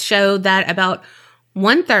statistics show that about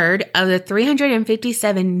 1/3 of the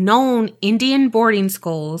 357 known Indian boarding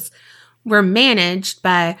schools were managed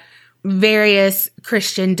by various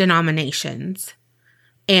Christian denominations.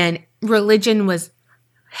 And religion was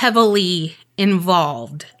heavily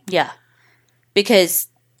involved. Yeah. Because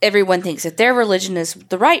everyone thinks that their religion is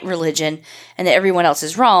the right religion and that everyone else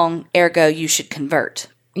is wrong, ergo you should convert.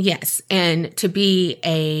 Yes, and to be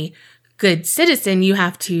a good citizen, you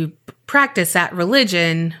have to practice that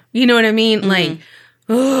religion. You know what I mean? Like,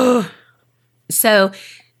 ugh. So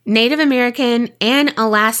Native American and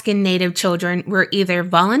Alaskan Native children were either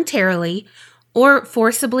voluntarily or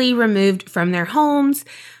forcibly removed from their homes,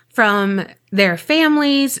 from their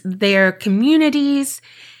families, their communities,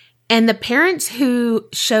 and the parents who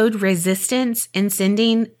showed resistance in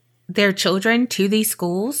sending their children to these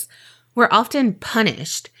schools were often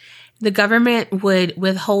punished. The government would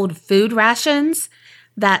withhold food rations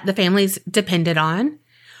that the families depended on,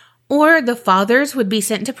 or the fathers would be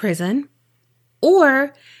sent to prison,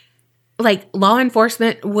 or like law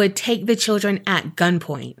enforcement would take the children at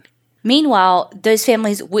gunpoint. Meanwhile, those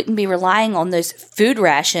families wouldn't be relying on those food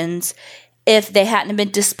rations if they hadn't been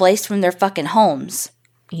displaced from their fucking homes.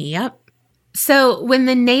 Yep. So when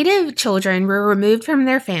the Native children were removed from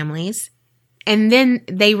their families, and then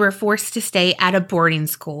they were forced to stay at a boarding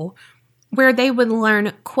school where they would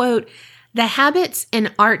learn, quote, the habits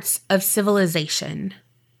and arts of civilization,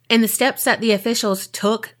 and the steps that the officials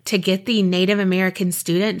took to get the Native American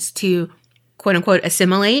students to, quote unquote,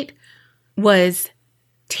 assimilate was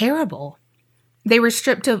terrible. They were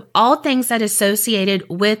stripped of all things that associated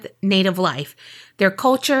with Native life, their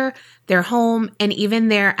culture, their home, and even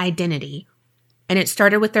their identity. And it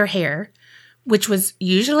started with their hair, which was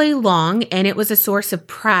usually long, and it was a source of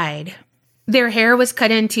pride. Their hair was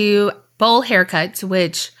cut into bowl haircuts,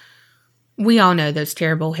 which we all know those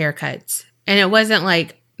terrible haircuts. And it wasn't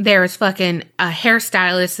like there was fucking a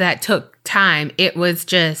hairstylist that took time. It was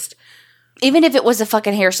just... Even if it was a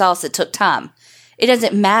fucking hairstylist that took time, it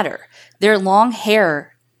doesn't matter. Their long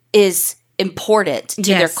hair is important to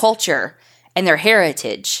their culture and their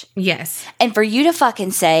heritage. Yes. And for you to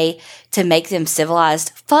fucking say to make them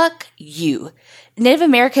civilized, fuck you. Native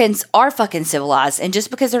Americans are fucking civilized. And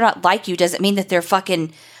just because they're not like you doesn't mean that they're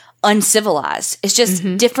fucking uncivilized. It's just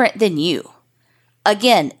different than you.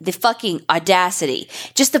 Again, the fucking audacity.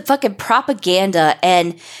 Just the fucking propaganda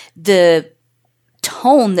and the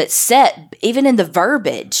tone that's set, even in the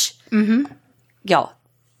verbiage. Y'all,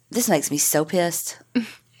 this makes me so pissed.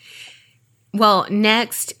 Well,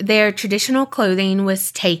 next, their traditional clothing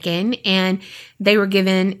was taken and they were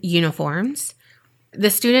given uniforms. The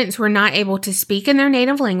students were not able to speak in their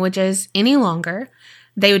native languages any longer.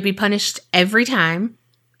 They would be punished every time,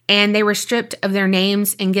 and they were stripped of their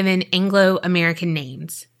names and given Anglo-American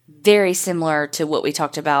names. Very similar to what we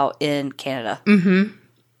talked about in Canada.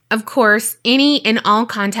 Of course, any and all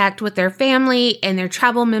contact with their family and their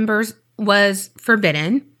tribal members was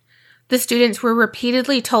forbidden. The students were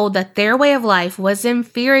repeatedly told that their way of life was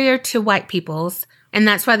inferior to white people's, and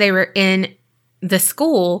that's why they were in the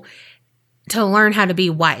school to learn how to be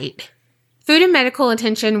white. Food and medical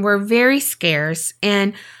attention were very scarce,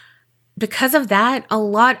 and because of that, a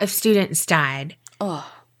lot of students died.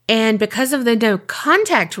 And because of the no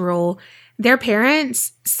contact rule, their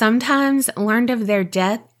parents sometimes learned of their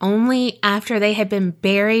death only after they had been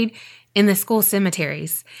buried in the school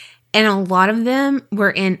cemeteries. And a lot of them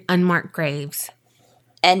were in unmarked graves.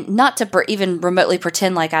 And not to even remotely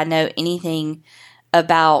pretend like I know anything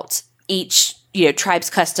about each, tribe's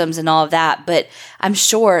customs and all of that, but I'm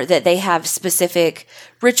sure that they have specific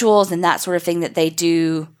rituals and that sort of thing that they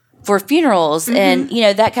do for funerals and,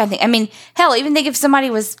 that kind of thing. I mean, hell, even think if somebody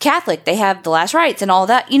was Catholic, they have the last rites and all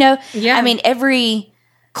that, Yeah. I mean, every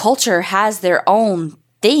culture has their own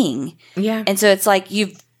thing. Yeah. And so it's like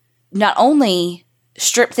you've not only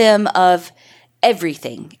stripped them of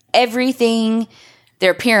everything,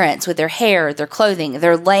 their appearance with their hair, their clothing,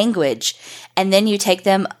 their language, and then you take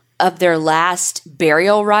them of their last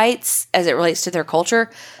burial rites as it relates to their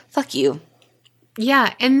culture. Fuck you.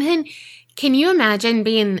 Yeah. And then can you imagine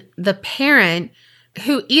being the parent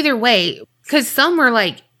who either way, because some were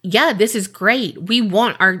like, yeah, this is great. We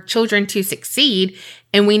want our children to succeed.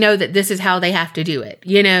 And we know that this is how they have to do it,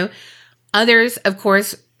 Others, of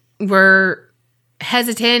course, were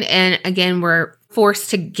hesitant and, again, were forced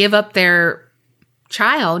to give up their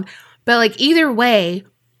child. But, like, either way,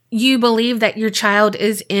 you believe that your child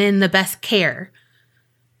is in the best care,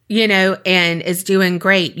 you know, and is doing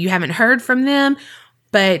great. You haven't heard from them,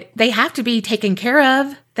 but they have to be taken care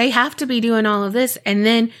of. They have to be doing all of this. And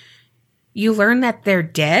then you learn that they're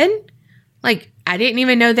dead? Like, I didn't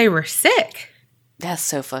even know they were sick. That's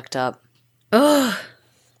so fucked up. Ugh.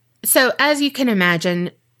 So, as you can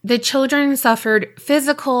imagine, the children suffered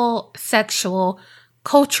physical, sexual,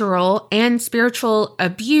 cultural, and spiritual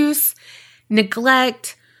abuse,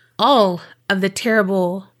 neglect, all of the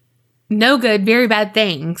terrible, no good, very bad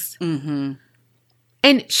things. Mm-hmm.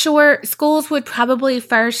 And sure, schools would probably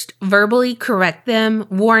first verbally correct them,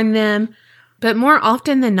 warn them, but more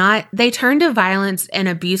often than not, they turned to violence and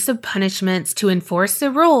abusive punishments to enforce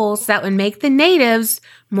the rules that would make the natives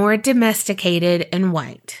more domesticated and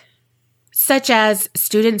white. Such as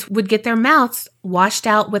students would get their mouths washed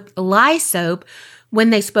out with lye soap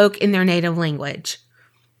when they spoke in their native language.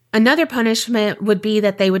 Another punishment would be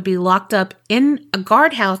that they would be locked up in a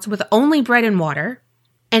guardhouse with only bread and water.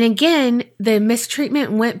 And again, the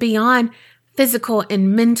mistreatment went beyond physical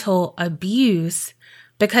and mental abuse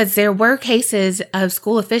because there were cases of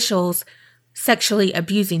school officials sexually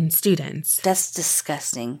abusing students. That's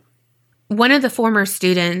disgusting. One of the former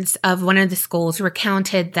students of one of the schools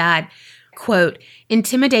recounted that, quote,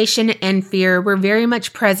 intimidation and fear were very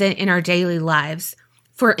much present in our daily lives.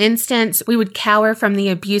 For instance, we would cower from the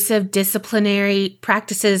abusive disciplinary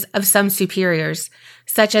practices of some superiors,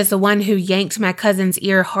 such as the one who yanked my cousin's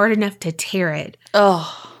ear hard enough to tear it.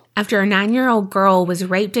 Oh. After a 9-year-old girl was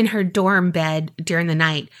raped in her dorm bed during the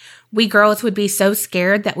night, we girls would be so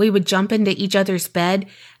scared that we would jump into each other's bed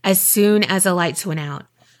as soon as the lights went out.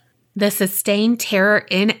 The sustained terror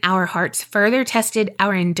in our hearts further tested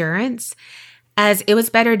our endurance, as it was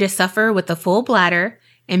better to suffer with a full bladder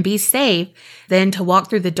and be safe than to walk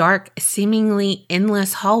through the dark, seemingly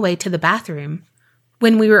endless hallway to the bathroom.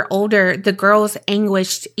 When we were older, the girls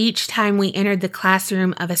anguished each time we entered the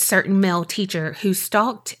classroom of a certain male teacher who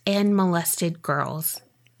stalked and molested girls.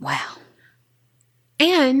 Wow.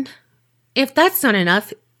 And if that's not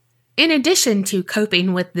enough, in addition to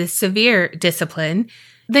coping with this severe discipline,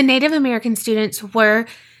 the Native American students were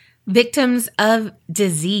victims of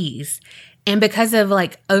disease. And because of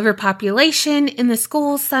like overpopulation in the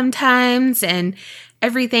schools sometimes and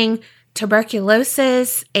everything,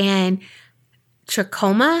 tuberculosis and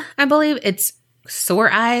trachoma, I believe it's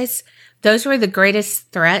sore eyes. Those were the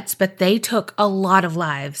greatest threats, but they took a lot of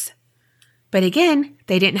lives. But again,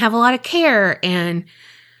 they didn't have a lot of care and,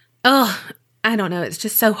 I don't know, it's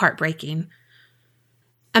just so heartbreaking.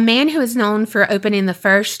 A man who is known for opening the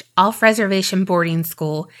first off-reservation boarding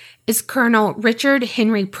school is Colonel Richard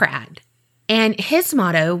Henry Pratt. And his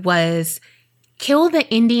motto was, kill the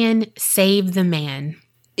Indian, save the man.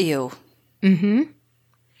 Ew. Mm-hmm.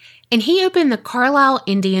 And he opened the Carlisle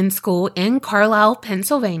Indian School in Carlisle,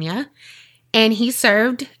 Pennsylvania. And he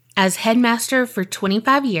served as headmaster for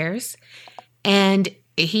 25 years. And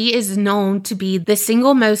he is known to be the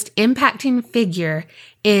single most impacting figure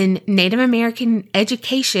in Native American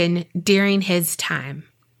education during his time.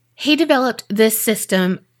 He developed this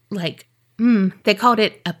system, they called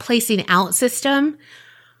it a placing out system,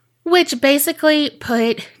 which basically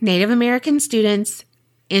put Native American students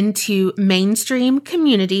into mainstream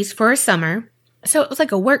communities for a summer. So it was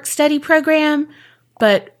like a work-study program,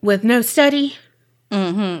 but with no study.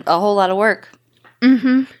 Mm-hmm. A whole lot of work.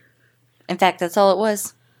 Mm-hmm. In fact, that's all it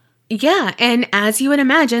was. Yeah, and as you would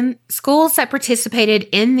imagine, schools that participated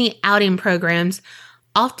in the outing programs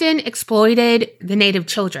often exploited the Native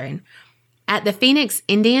children. At the Phoenix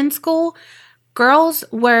Indian School, girls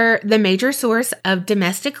were the major source of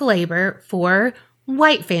domestic labor for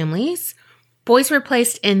white families. Boys were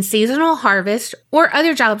placed in seasonal harvest or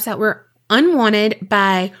other jobs that were unwanted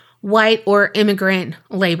by white or immigrant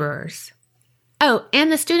laborers. Oh,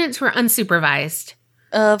 and the students were unsupervised.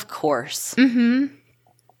 Of course. Mm-hmm.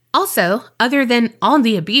 Also, other than all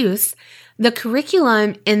the abuse, the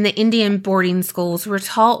curriculum in the Indian boarding schools were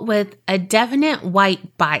taught with a definite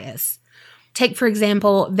white bias. Take, for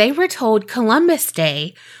example, they were told Columbus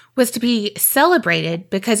Day was to be celebrated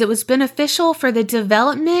because it was beneficial for the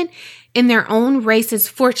development in their own race's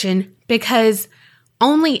fortune, because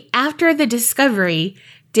only after the discovery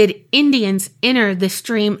did Indians enter the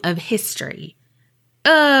stream of history.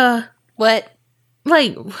 What?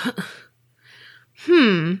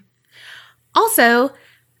 Also,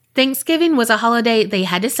 Thanksgiving was a holiday they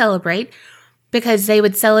had to celebrate because they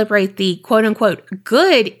would celebrate the quote-unquote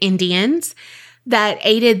good Indians that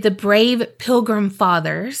aided the brave Pilgrim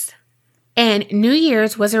Fathers. And New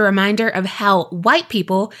Year's was a reminder of how white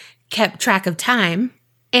people kept track of time.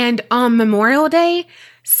 And on Memorial Day,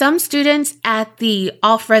 some students at the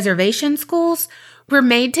off-reservation schools were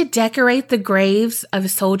made to decorate the graves of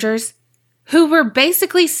soldiers who were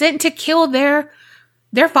basically sent to kill their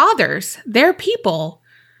fathers, their people.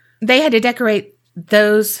 They had to decorate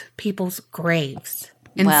those people's graves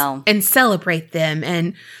and celebrate them.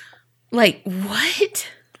 And like, what?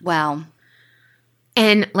 Wow.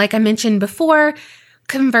 And like I mentioned before,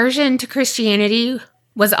 conversion to Christianity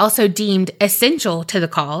was also deemed essential to the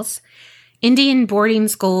cause. Indian boarding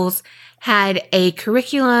schools had a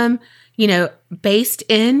curriculum, based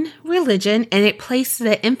in religion, and it placed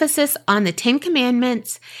the emphasis on the 10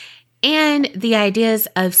 Commandments and the ideas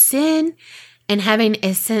of sin and having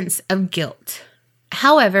a sense of guilt.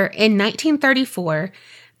 However, in 1934,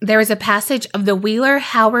 there was a passage of the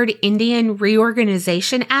Wheeler-Howard Indian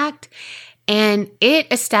Reorganization Act, and it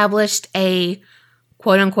established a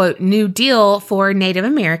quote-unquote New Deal for Native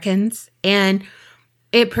Americans, and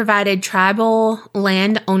it provided tribal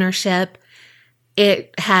land ownership.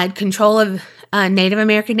 It had control of Native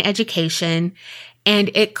American education, and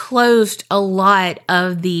it closed a lot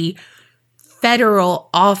of the federal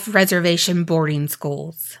off-reservation boarding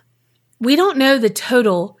schools. We don't know the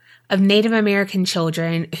total of Native American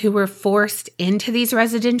children who were forced into these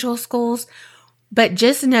residential schools, but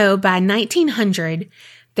just know by 1900,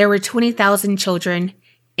 there were 20,000 children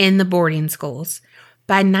in the boarding schools.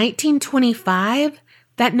 By 1925,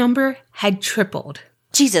 that number had tripled.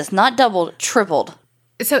 Jesus, not doubled, tripled.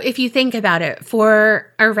 So if you think about it,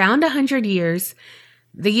 for around 100 years,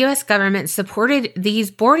 the U.S. government supported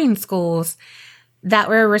these boarding schools that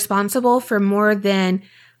were responsible for more than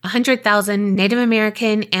 100,000 Native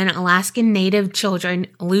American and Alaskan Native children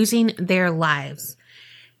losing their lives.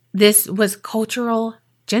 This was cultural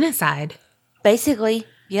genocide. Basically,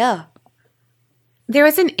 yeah. There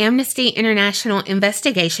was an Amnesty International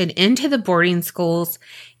investigation into the boarding schools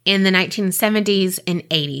in the 1970s and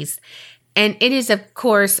 80s. And it is, of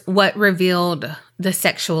course, what revealed the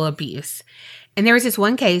sexual abuse. And there was this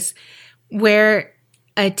one case where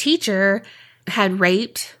a teacher had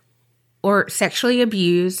raped or sexually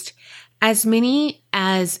abused as many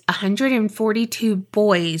as 142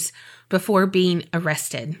 boys before being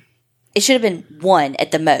arrested. It should have been one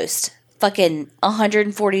at the most. Fucking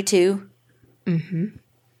 142. Mm-hmm.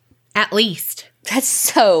 At least. That's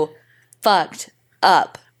so fucked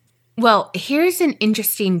up. Well, here's an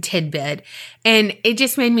interesting tidbit, and it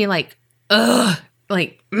just made me like, ugh,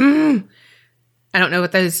 like, I don't know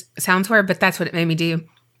what those sounds were, but that's what it made me do.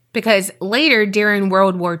 Because later, during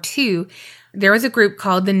World War II, there was a group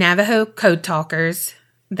called the Navajo Code Talkers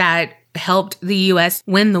that helped the U.S.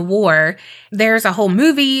 win the war. There's a whole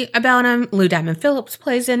movie about him. Lou Diamond Phillips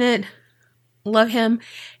plays in it. Love him.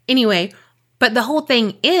 Anyway, but the whole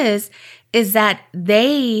thing is that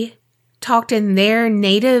they talked in their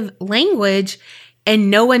native language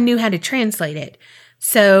and no one knew how to translate it.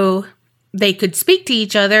 So they could speak to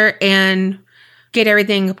each other and get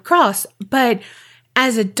everything across. But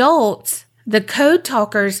as adults, the code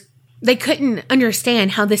talkers, they couldn't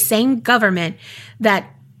understand how the same government that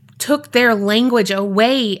took their language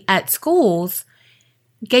away at schools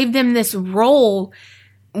gave them this role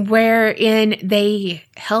wherein they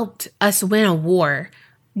helped us win a war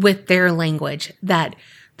with their language that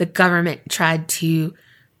the government tried to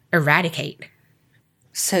eradicate.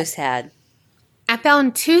 So sad. I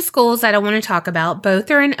found two schools that I want to talk about. Both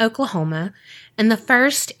are in Oklahoma. And the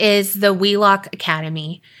first is the Wheelock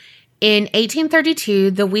Academy. In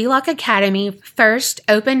 1832, the Wheelock Academy first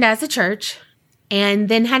opened as a church and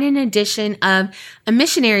then had an addition of a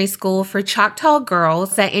missionary school for Choctaw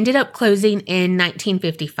girls that ended up closing in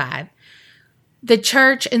 1955. The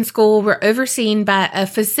church and school were overseen by a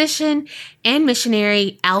physician and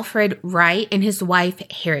missionary, Alfred Wright, and his wife,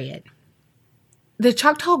 Harriet. The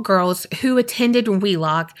Choctaw girls who attended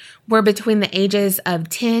Wheelock were between the ages of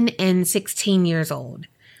 10 and 16 years old.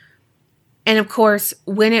 And of course,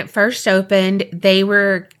 when it first opened, they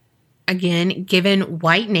were, again, given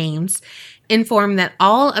white names, informed that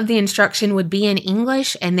all of the instruction would be in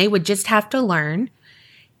English and they would just have to learn.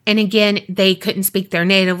 And again, they couldn't speak their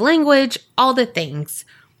native language, all the things.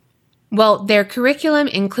 Well, their curriculum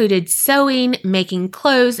included sewing, making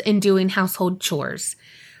clothes, and doing household chores.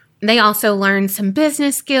 They also learned some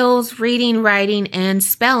business skills, reading, writing, and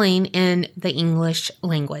spelling in the English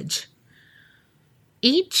language.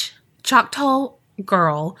 Each Choctaw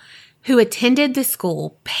girl who attended the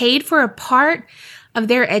school paid for a part of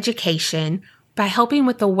their education by helping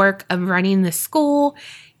with the work of running the school,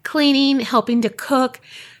 cleaning, helping to cook,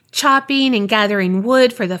 chopping and gathering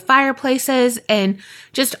wood for the fireplaces, and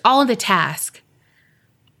just all the tasks.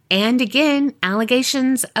 And again,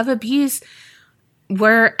 allegations of abuse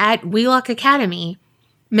were at Wheelock Academy.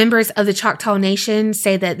 Members of the Choctaw Nation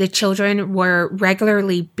say that the children were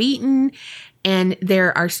regularly beaten, and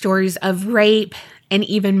there are stories of rape and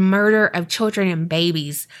even murder of children and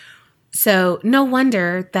babies. So no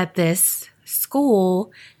wonder that this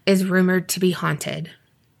school is rumored to be haunted.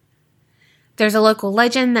 There's a local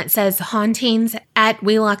legend that says hauntings at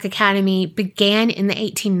Wheelock Academy began in the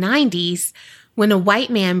 1890s when a white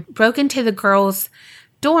man broke into the girls'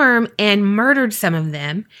 dorm and murdered some of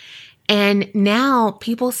them. And now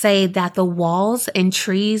people say that the walls and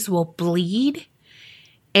trees will bleed,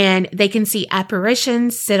 and they can see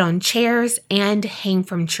apparitions sit on chairs and hang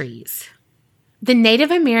from trees. The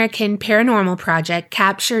Native American Paranormal Project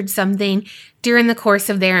captured something during the course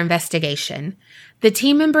of their investigation. The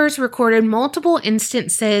team members recorded multiple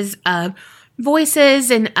instances of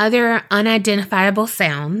voices and other unidentifiable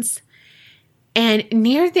sounds. And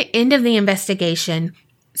near the end of the investigation,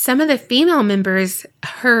 some of the female members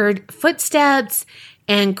heard footsteps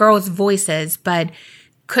and girls' voices, but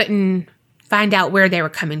couldn't find out where they were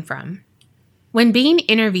coming from. When being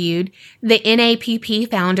interviewed, the NAPP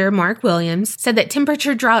founder, Mark Williams, said that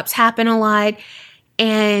temperature drops happen a lot.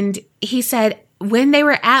 And he said when they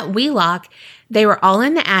were at Wheelock, they were all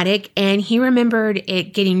in the attic, and he remembered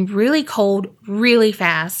it getting really cold really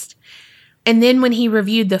fast. And then when he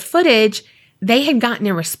reviewed the footage, they had gotten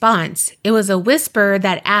a response. It was a whisper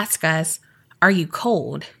that asked us, "Are you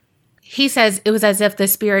cold?" He says it was as if the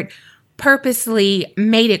spirit purposely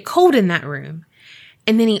made it cold in that room.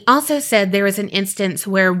 And then he also said there was an instance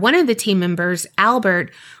where one of the team members,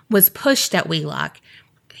 Albert, was pushed at Wheelock.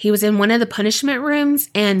 He was in one of the punishment rooms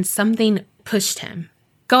and something pushed him.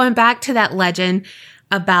 Going back to that legend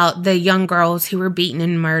about the young girls who were beaten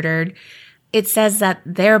and murdered, it says that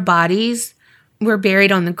their bodies were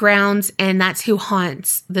buried on the grounds, and that's who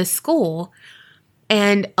haunts the school.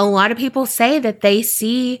 And a lot of people say that they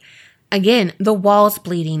see, again, the walls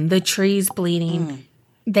bleeding, the trees bleeding.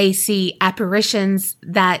 They see apparitions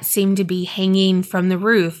that seem to be hanging from the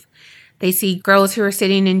roof. They see girls who are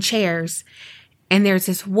sitting in chairs. And there's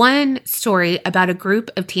this one story about a group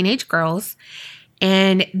of teenage girls,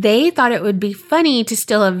 and they thought it would be funny to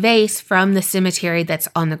steal a vase from the cemetery that's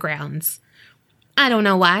on the grounds. I don't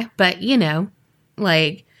know why, but you know,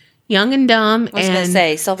 like young and dumb. I was going to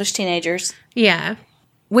say, selfish teenagers. Yeah.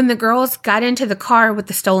 When the girls got into the car with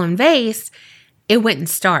the stolen vase, it wouldn't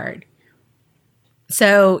start.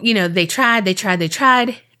 So, you know, they tried.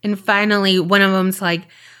 And finally, one of them's like,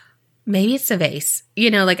 maybe it's a vase.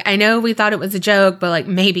 You know, like, I know we thought it was a joke, but like,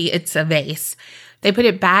 maybe it's a vase. They put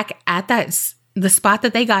it back at the spot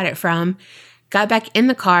that they got it from, got back in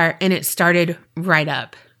the car, and it started right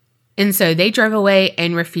up. And so they drove away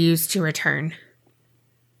and refused to return.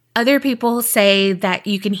 Other people say that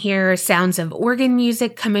you can hear sounds of organ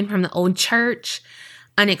music coming from the old church,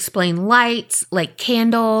 unexplained lights like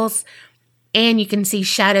candles, and you can see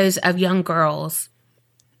shadows of young girls.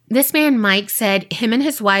 This man, Mike, said him and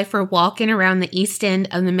his wife were walking around the east end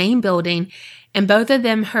of the main building, and both of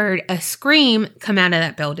them heard a scream come out of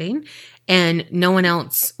that building, and no one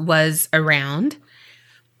else was around.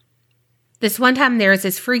 This one time there was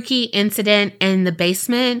this freaky incident in the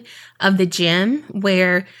basement of the gym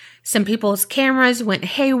where some people's cameras went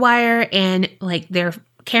haywire and like their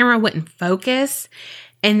camera wouldn't focus,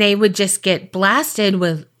 and they would just get blasted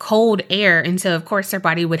with cold air. And so of course their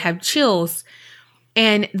body would have chills,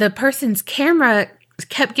 and the person's camera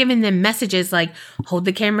kept giving them messages like, hold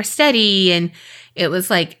the camera steady. And it was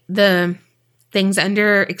like the things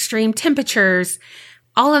under extreme temperatures,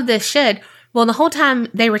 all of this shit. Well, the whole time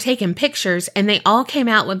they were taking pictures, and they all came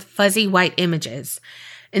out with fuzzy white images.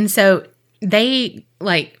 And so they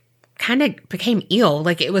like kind of became ill.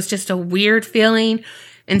 Like it was just a weird feeling.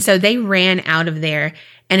 And so they ran out of there.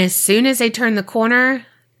 And as soon as they turned the corner,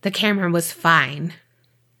 the camera was fine.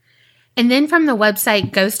 And then from the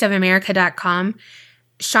website ghostofamerica.com,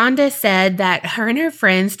 Shonda said that her and her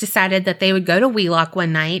friends decided that they would go to Wheelock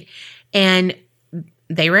one night, and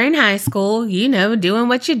they were in high school, you know, doing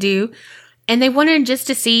what you do. And they wanted just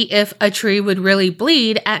to see if a tree would really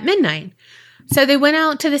bleed at midnight. So they went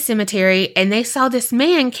out to the cemetery, and they saw this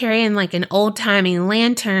man carrying like an old-timey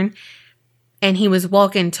lantern, and he was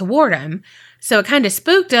walking toward them. So it kind of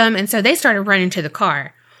spooked them, and so they started running to the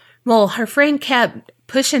car. Well, her friend kept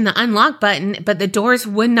pushing the unlock button, but the doors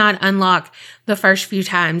would not unlock the first few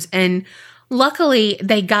times. And luckily,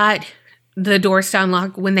 they got the doors to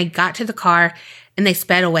unlock when they got to the car, and they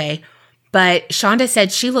sped away. But Shonda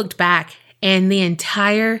said she looked back, and the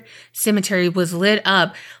entire cemetery was lit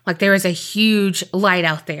up like there was a huge light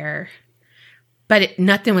out there. But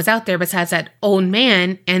nothing was out there besides that old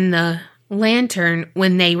man and the lantern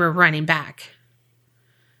when they were running back.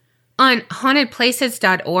 On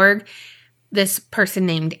hauntedplaces.org, this person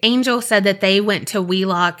named Angel said that they went to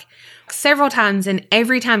Wheelock several times, and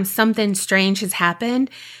every time something strange has happened.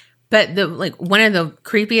 But one of the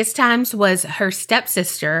creepiest times was her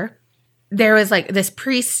stepsister. There was this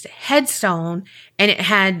priest headstone, and it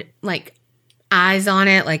had eyes on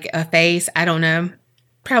it, like a face. I don't know.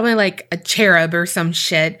 Probably like a cherub or some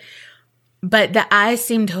shit. But the eyes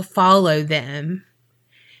seemed to follow them.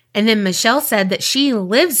 And then Michelle said that she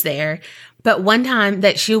lives there, but one time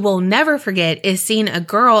that she will never forget is seeing a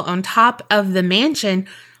girl on top of the mansion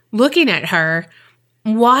looking at her,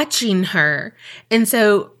 watching her. And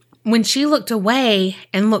so when she looked away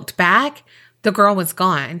and looked back, the girl was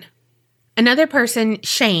gone. Another person,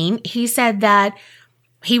 Shane, he said that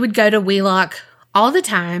he would go to Wheelock all the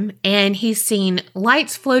time, and he's seen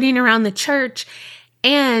lights floating around the church,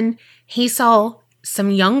 and he saw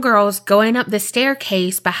some young girls going up the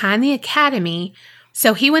staircase behind the academy.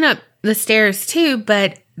 So he went up the stairs too,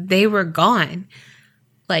 but they were gone.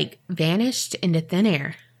 Vanished into thin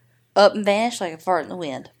air. Up and vanished like a fart in the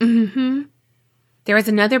wind. Mm-hmm. There was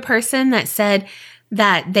another person that said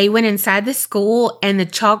that they went inside the school and the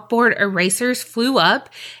chalkboard erasers flew up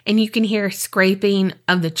and you can hear scraping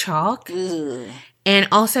of the chalk. Ugh. And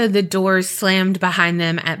also the doors slammed behind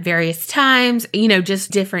them at various times,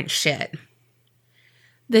 just different shit.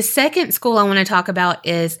 The second school I want to talk about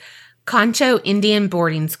is Concho Indian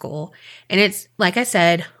Boarding School. And it's, like I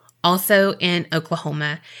said, also in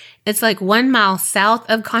Oklahoma. It's 1 mile south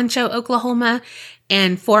of Concho, Oklahoma,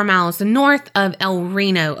 and 4 miles north of El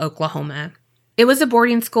Reno, Oklahoma. It was a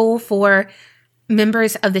boarding school for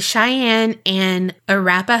members of the Cheyenne and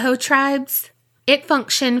Arapaho tribes. It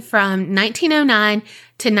functioned from 1909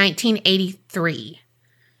 to 1983.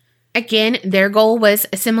 Again, their goal was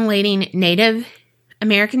assimilating Native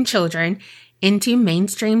American children into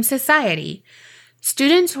mainstream society.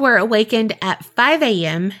 Students were awakened at 5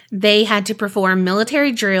 a.m. They had to perform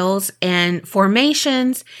military drills and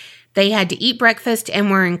formations. They had to eat breakfast and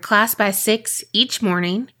were in class by 6 each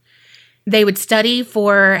morning. They would study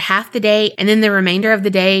for half the day, and then the remainder of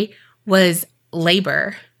the day was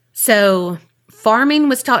labor. So farming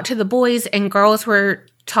was taught to the boys, and girls were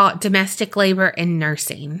taught domestic labor and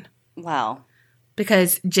nursing. Wow.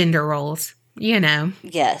 Because gender roles,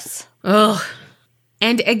 Yes. Ugh.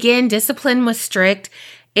 And again, discipline was strict.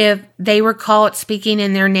 If they were caught speaking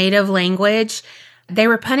in their native language, they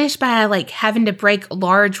were punished by having to break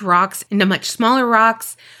large rocks into much smaller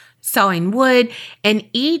rocks, sawing wood, and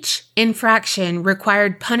each infraction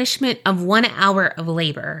required punishment of 1 hour of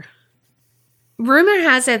labor. Rumor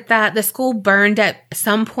has it that the school burned at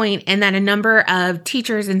some point and that a number of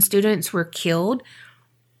teachers and students were killed,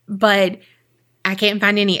 but I can't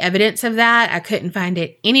find any evidence of that. I couldn't find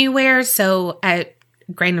it anywhere, so a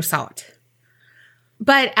grain of salt.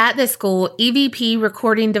 But at the school, EVP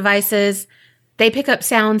recording devices, they pick up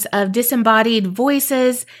sounds of disembodied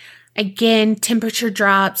voices, again, temperature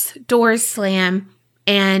drops, doors slam,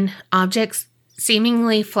 and objects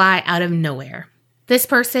seemingly fly out of nowhere. This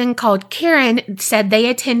person called Karen said they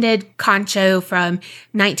attended Concho from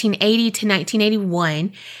 1980 to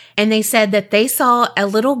 1981, and they said that they saw a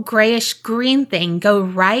little grayish green thing go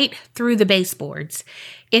right through the baseboards.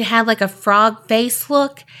 It had a frog face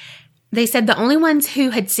look. They said the only ones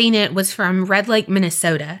who had seen it was from Red Lake,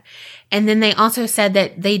 Minnesota. And then they also said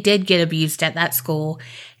that they did get abused at that school,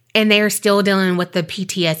 and they are still dealing with the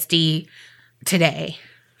PTSD today.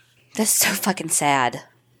 That's so fucking sad.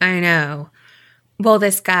 I know. Well,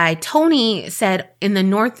 this guy, Tony, said in the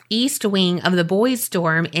northeast wing of the boys'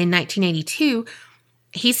 dorm in 1982,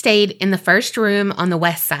 he stayed in the first room on the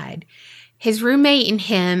west side. His roommate and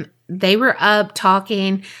him, they were up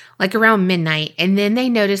talking around midnight, and then they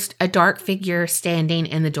noticed a dark figure standing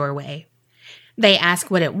in the doorway. They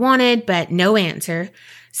asked what it wanted, but no answer.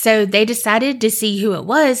 So they decided to see who it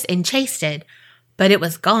was and chased it, but it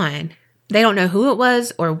was gone. They don't know who it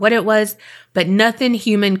was or what it was, but nothing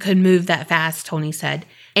human could move that fast, Tony said.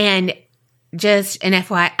 And just an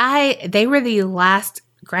FYI, they were the last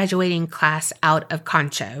graduating class out of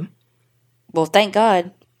Concho. Well, thank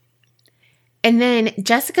God. And then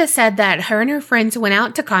Jessica said that her and her friends went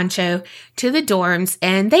out to Concho to the dorms,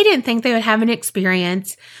 and they didn't think they would have an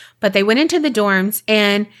experience, but they went into the dorms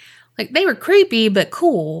and they were creepy but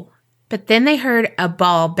cool. But then they heard a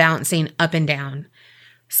ball bouncing up and down.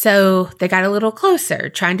 So they got a little closer,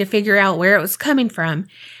 trying to figure out where it was coming from.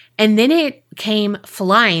 And then it came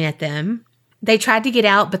flying at them. They tried to get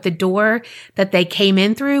out, but the door that they came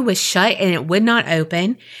in through was shut and it would not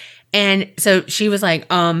open. And so she was like,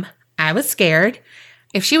 I was scared.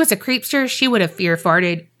 If she was a creepster, she would have fear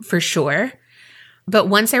farted for sure. But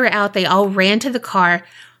once they were out, they all ran to the car.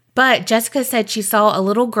 But Jessica said she saw a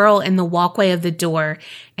little girl in the walkway of the door,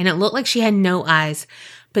 and it looked like she had no eyes.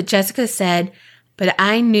 But Jessica said, but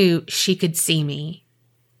I knew she could see me.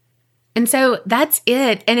 And so that's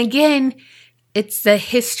it. And again, it's the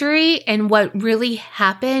history and what really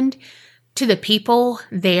happened to the people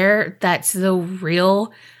there. That's the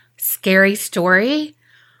real scary story.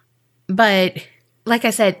 But like I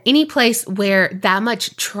said, any place where that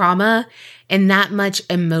much trauma and that much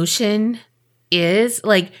emotion is,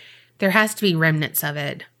 like, there has to be remnants of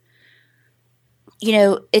it. You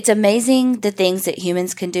know, it's amazing the things that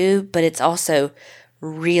humans can do, but it's also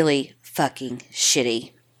really fucking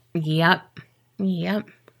shitty. Yep.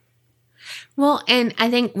 Well, and I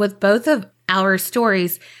think with both of our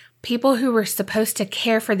stories, people who were supposed to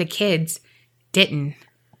care for the kids didn't.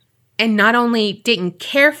 And not only didn't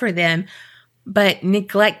care for them, but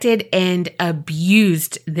neglected and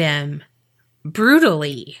abused them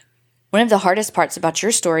brutally. One of the hardest parts about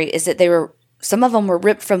your story is that some of them were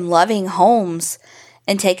ripped from loving homes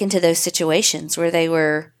and taken to those situations where they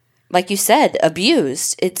were, like you said,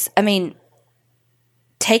 abused.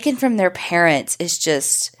 Taken from their parents is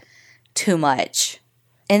just too much.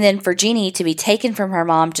 And then for Jeannie to be taken from her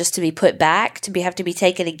mom just to be put back, have to be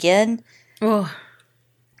taken again. Oh,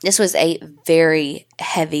 this was a very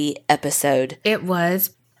heavy episode. It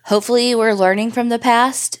was. Hopefully we're learning from the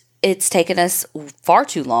past. It's taken us far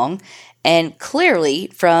too long. And clearly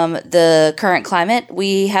from the current climate,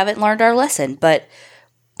 we haven't learned our lesson. But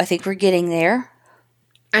I think we're getting there.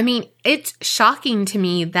 I mean, it's shocking to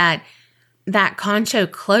me that Concho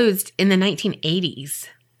closed in the 1980s.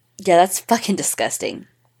 Yeah, that's fucking disgusting.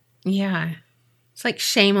 Yeah. It's like,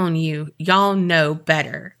 shame on you. Y'all know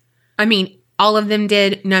better. I mean, all of them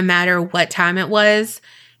did, no matter what time it was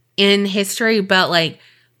in history, but like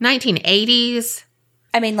 1980s.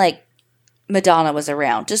 I mean, like, Madonna was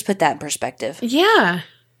around. Just put that in perspective. Yeah.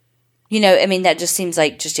 You know, I mean, that just seems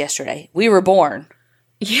like just yesterday. We were born.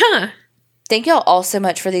 Yeah. Thank y'all all so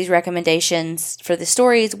much for these recommendations for the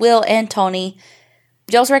stories, Will and Tony.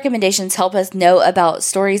 Y'all's recommendations help us know about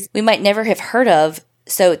stories we might never have heard of.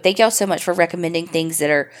 So thank y'all so much for recommending things that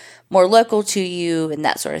are more local to you and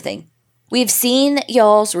that sort of thing. We've seen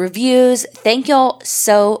y'all's reviews. Thank y'all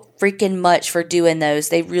so freaking much for doing those.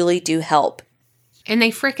 They really do help. And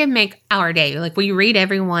they freaking make our day. Like, we read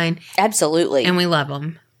everyone. Absolutely. And we love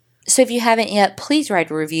them. So if you haven't yet, please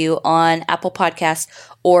write a review on Apple Podcasts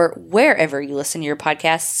or wherever you listen to your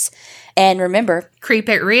podcasts. And remember, creep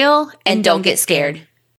it real and don't get scared.